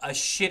a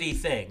shitty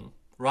thing,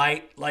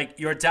 right? Like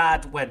your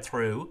dad went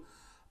through,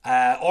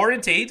 or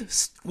indeed,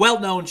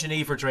 well-known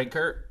Geneva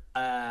drinker,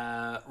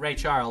 Ray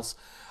Charles,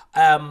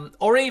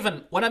 or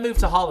even when I moved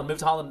to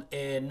Holland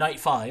in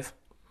 95,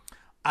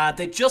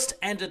 they just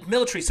ended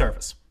military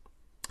service.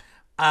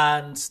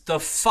 And the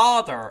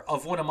father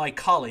of one of my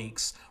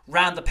colleagues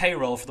ran the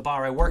payroll for the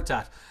bar I worked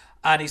at.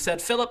 And he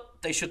said,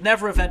 Philip, they should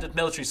never have ended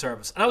military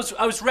service. And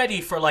I was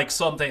ready for like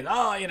something,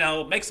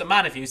 makes a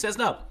man of you. He says,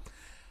 no.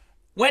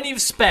 When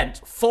you've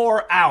spent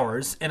 4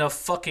 hours in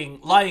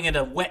lying in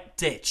a wet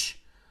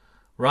ditch,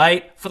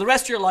 right? For the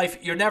rest of your life,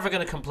 you're never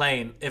going to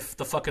complain if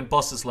the fucking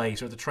bus is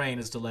late or the train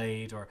is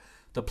delayed or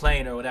the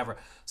plane or whatever.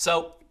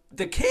 So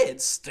the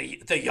kids,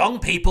 the young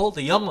people,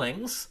 the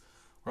younglings,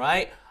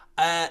 right?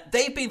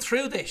 They've been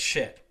through this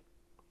shit.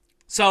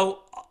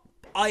 So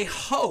I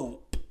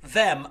hope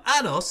them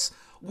and us,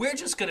 we're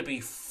just going to be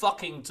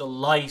fucking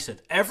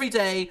delighted. Every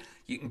day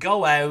you can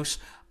go out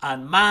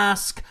and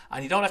mask,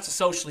 and you don't have to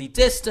socially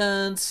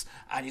distance,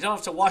 and you don't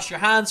have to wash your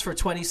hands for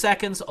 20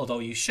 seconds, although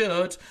you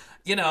should.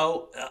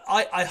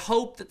 I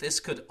hope that this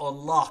could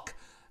unlock,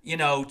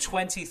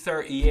 20,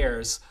 30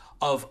 years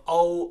of,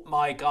 oh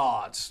my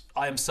God,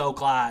 I am so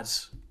glad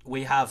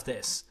we have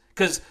this.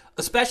 Because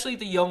especially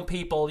the young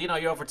people,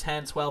 you're over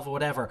 10, 12 or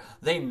whatever,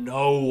 they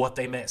know what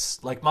they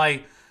miss. Like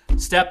my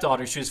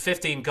stepdaughter, she was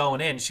 15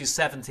 going in, she's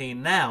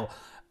 17 now.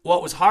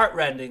 What was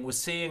heartrending was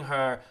seeing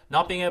her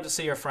not being able to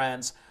see her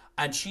friends,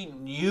 and she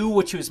knew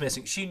what she was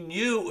missing. She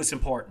knew it was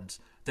important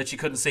that she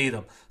couldn't see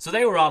them. So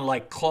they were on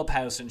like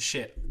Clubhouse and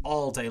shit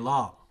all day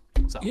long.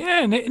 So.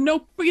 Yeah,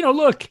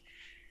 look,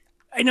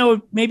 I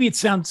know maybe it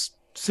sounds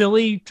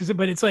silly,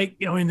 but it's like,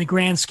 in the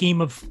grand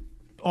scheme of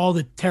all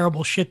the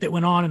terrible shit that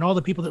went on and all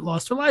the people that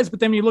lost their lives. But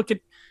then you look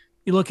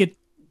at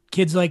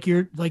kids like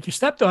your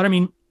stepdaughter. I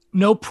mean,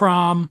 no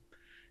prom.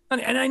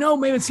 And I know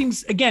maybe it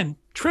seems, again,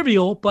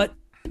 trivial, but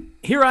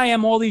here I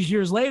am all these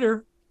years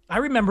later. I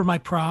remember my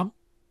prom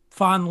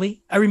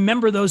fondly. I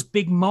remember those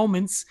big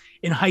moments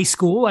in high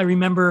school. I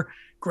remember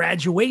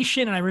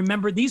graduation. And I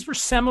remember these were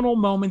seminal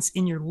moments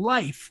in your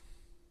life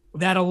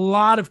that a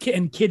lot of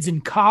kids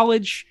in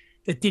college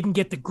that didn't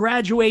get to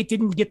graduate,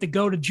 didn't get to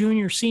go to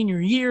junior, senior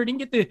year, didn't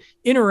get to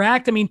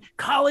interact. I mean,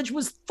 college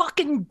was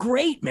fucking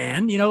great,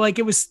 man. Like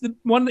it was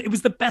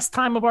the best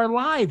time of our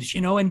lives,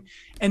 and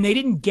they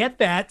didn't get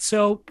that.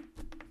 So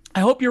I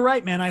hope you're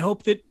right, man. I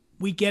hope that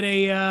we get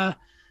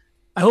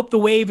I hope the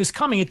wave is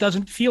coming. It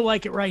doesn't feel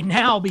like it right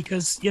now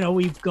because,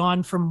 we've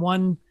gone from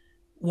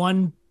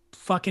one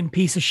fucking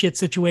piece of shit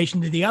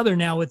situation to the other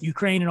now with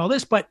Ukraine and all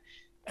this,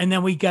 and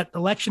then we got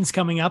elections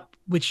coming up,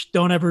 which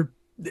don't ever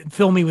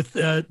fill me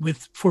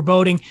with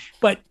foreboding,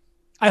 but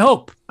I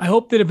hope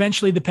that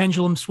eventually the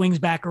pendulum swings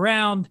back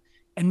around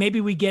and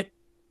maybe we get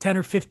 10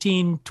 or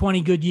 15,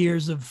 20 good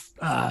years of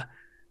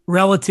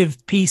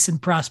relative peace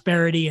and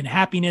prosperity and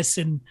happiness.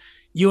 And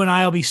you and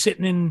I will be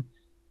sitting in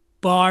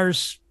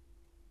bars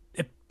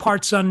at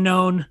parts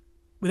unknown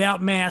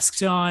without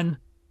masks on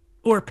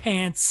or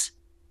pants.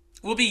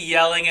 We'll be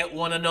yelling at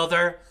one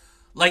another.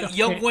 Like,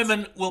 young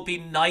women will be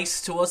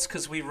nice to us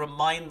because we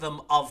remind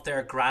them of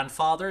their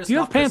grandfathers. Do you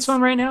have pants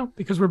on right now?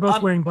 Because we're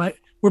both wearing black.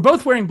 We're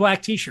both wearing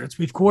black T-shirts.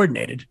 We've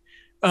coordinated.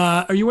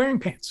 Are you wearing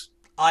pants?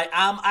 I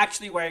am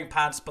actually wearing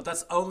pants, but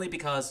that's only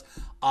because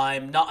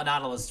I'm not an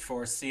analyst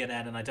for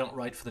CNN and I don't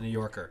write for the New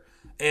Yorker.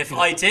 If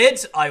I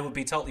did, I would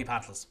be totally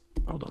pantless.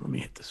 Hold on, let me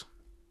hit this.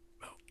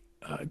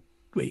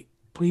 Wait,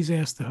 please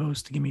ask the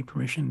host to give me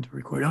permission to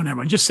record. Oh, never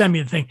mind. Just send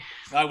me the thing.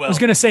 I will. I was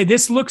going to say,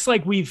 this looks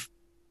like we've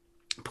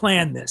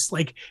planned this.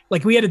 Like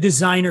we had a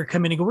designer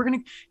come in and go, we're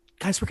going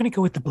to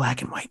go with the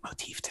black and white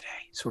motif today.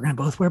 So we're going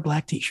to both wear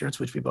black T-shirts,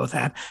 which we both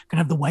have. We're going to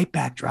have the white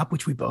backdrop,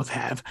 which we both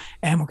have.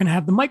 And we're going to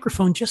have the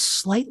microphone just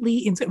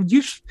slightly inside.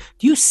 Do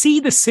you see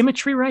the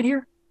symmetry right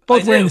here?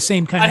 Both wearing the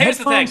same kind of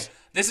headphones. And here's the thing.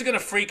 This is going to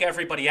freak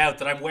everybody out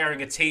that I'm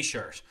wearing a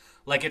T-shirt.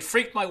 Like, it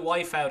freaked my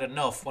wife out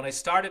enough when I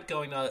started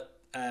going to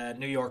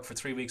New York for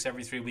 3 weeks,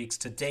 every 3 weeks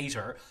to date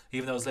her,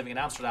 even though I was living in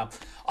Amsterdam,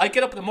 I'd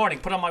get up in the morning,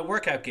 put on my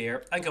workout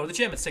gear, and go to the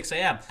gym at 6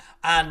 a.m.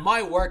 And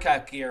my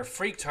workout gear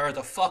freaked her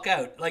the fuck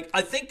out. Like,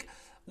 I think,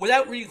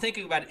 without really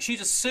thinking about it,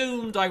 she'd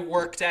assumed I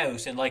worked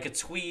out in like a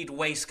tweed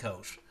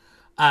waistcoat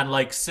and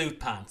like suit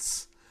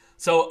pants.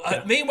 So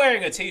me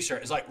wearing a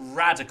t-shirt is like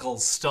radical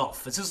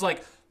stuff. It's just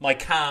like my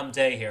calm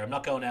day here. I'm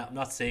not going out. I'm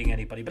not seeing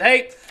anybody. But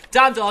hey,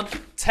 Dan Dunn,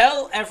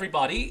 tell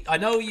everybody. I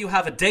know you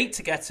have a date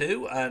to get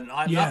to, and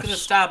I'm not going to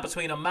stand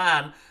between a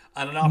man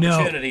and an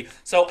opportunity. No.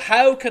 So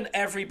how can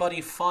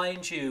everybody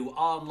find you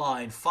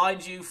online?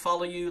 Find you,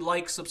 follow you,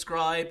 like,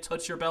 subscribe,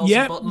 touch your bells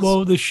and buttons?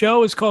 Well, the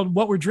show is called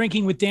What We're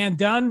Drinking with Dan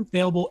Dunn,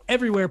 available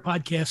everywhere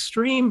podcasts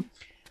stream.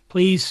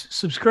 Please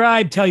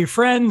subscribe, tell your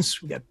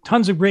friends. We got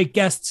tons of great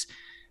guests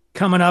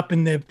coming up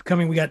in the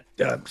coming. We got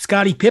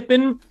Scottie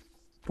Pippen,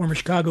 former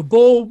Chicago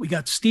Bull. We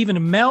got Stephen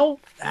Amell,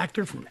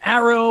 actor from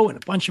Arrow, and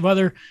a bunch of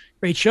other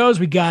great shows.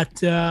 We got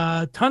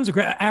tons of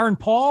great. Aaron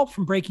Paul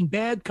from Breaking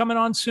Bad coming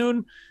on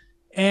soon.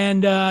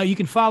 And you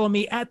can follow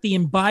me at The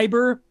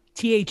Imbiber,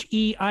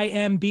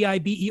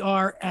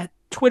 TheImbiber, at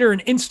Twitter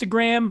and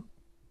Instagram.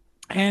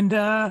 And,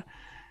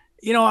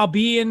 I'll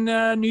be in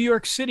New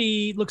York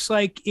City. Looks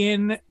like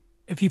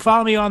if you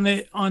follow me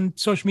on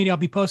social media, I'll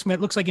be posting it.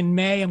 Looks like in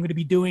May, I'm going to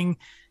be doing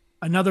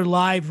another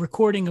live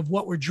recording of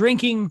What We're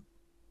Drinking.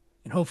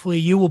 And hopefully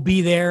you will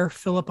be there,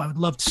 Philip. I would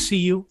love to see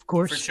you, of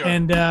course. For sure.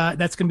 And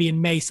that's going to be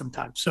in May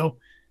sometime. So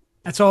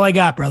that's all I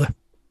got, brother.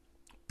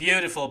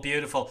 Beautiful,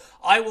 beautiful.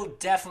 I will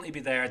definitely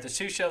be there. The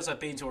 2 shows I've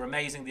been to are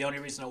amazing. The only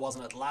reason I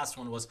wasn't at the last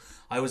one was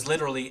I was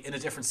literally in a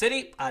different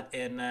city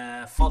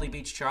in Folly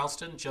Beach,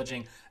 Charleston,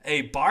 judging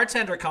a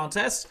bartender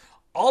contest,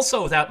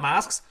 also without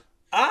masks.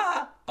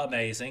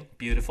 Amazing,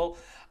 beautiful.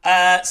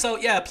 So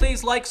yeah,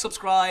 please like,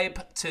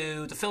 subscribe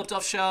to The Philip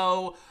Duff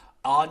Show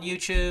on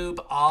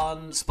YouTube,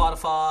 on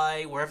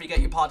Spotify, wherever you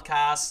get your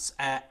podcasts,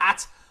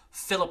 at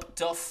Philip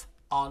Duff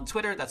on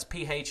Twitter. That's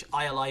PhilipDuff,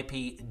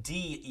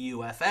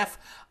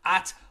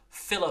 at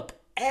Philip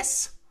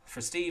S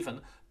for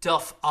Stephen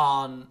Duff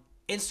on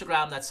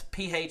Instagram. That's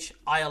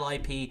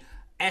PhilipSDuff.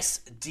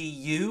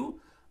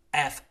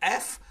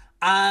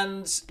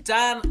 And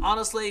Dan,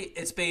 honestly,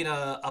 it's been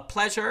a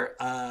pleasure,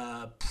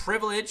 a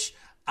privilege.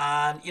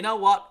 And you know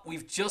what?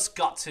 We've just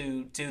got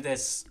to do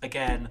this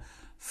again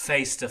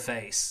face to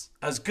face.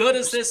 As good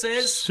as this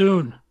is,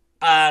 soon.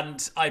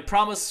 And I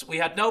promise we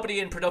had nobody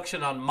in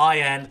production on my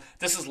end.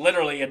 This is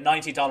literally a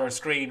 $90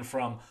 screen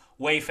from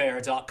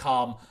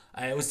Wayfair.com.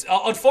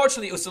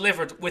 Unfortunately, it was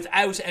delivered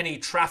without any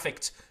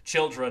trafficked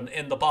children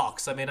in the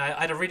box. I mean, I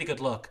had a really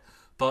good look.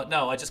 But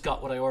no, I just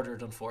got what I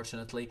ordered,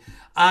 unfortunately.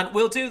 And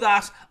we'll do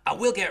that, and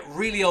we'll get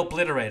really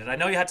obliterated. I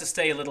know you had to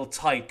stay a little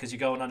tight because you're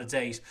going on a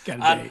date.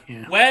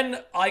 When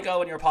I go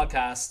on your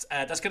podcast,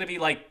 that's going to be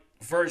like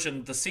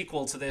the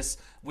sequel to this.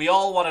 We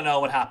all want to know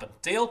what happened.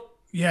 Deal?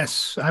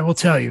 Yes, I will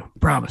tell you.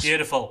 Promise.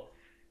 Beautiful.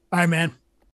 All right, man.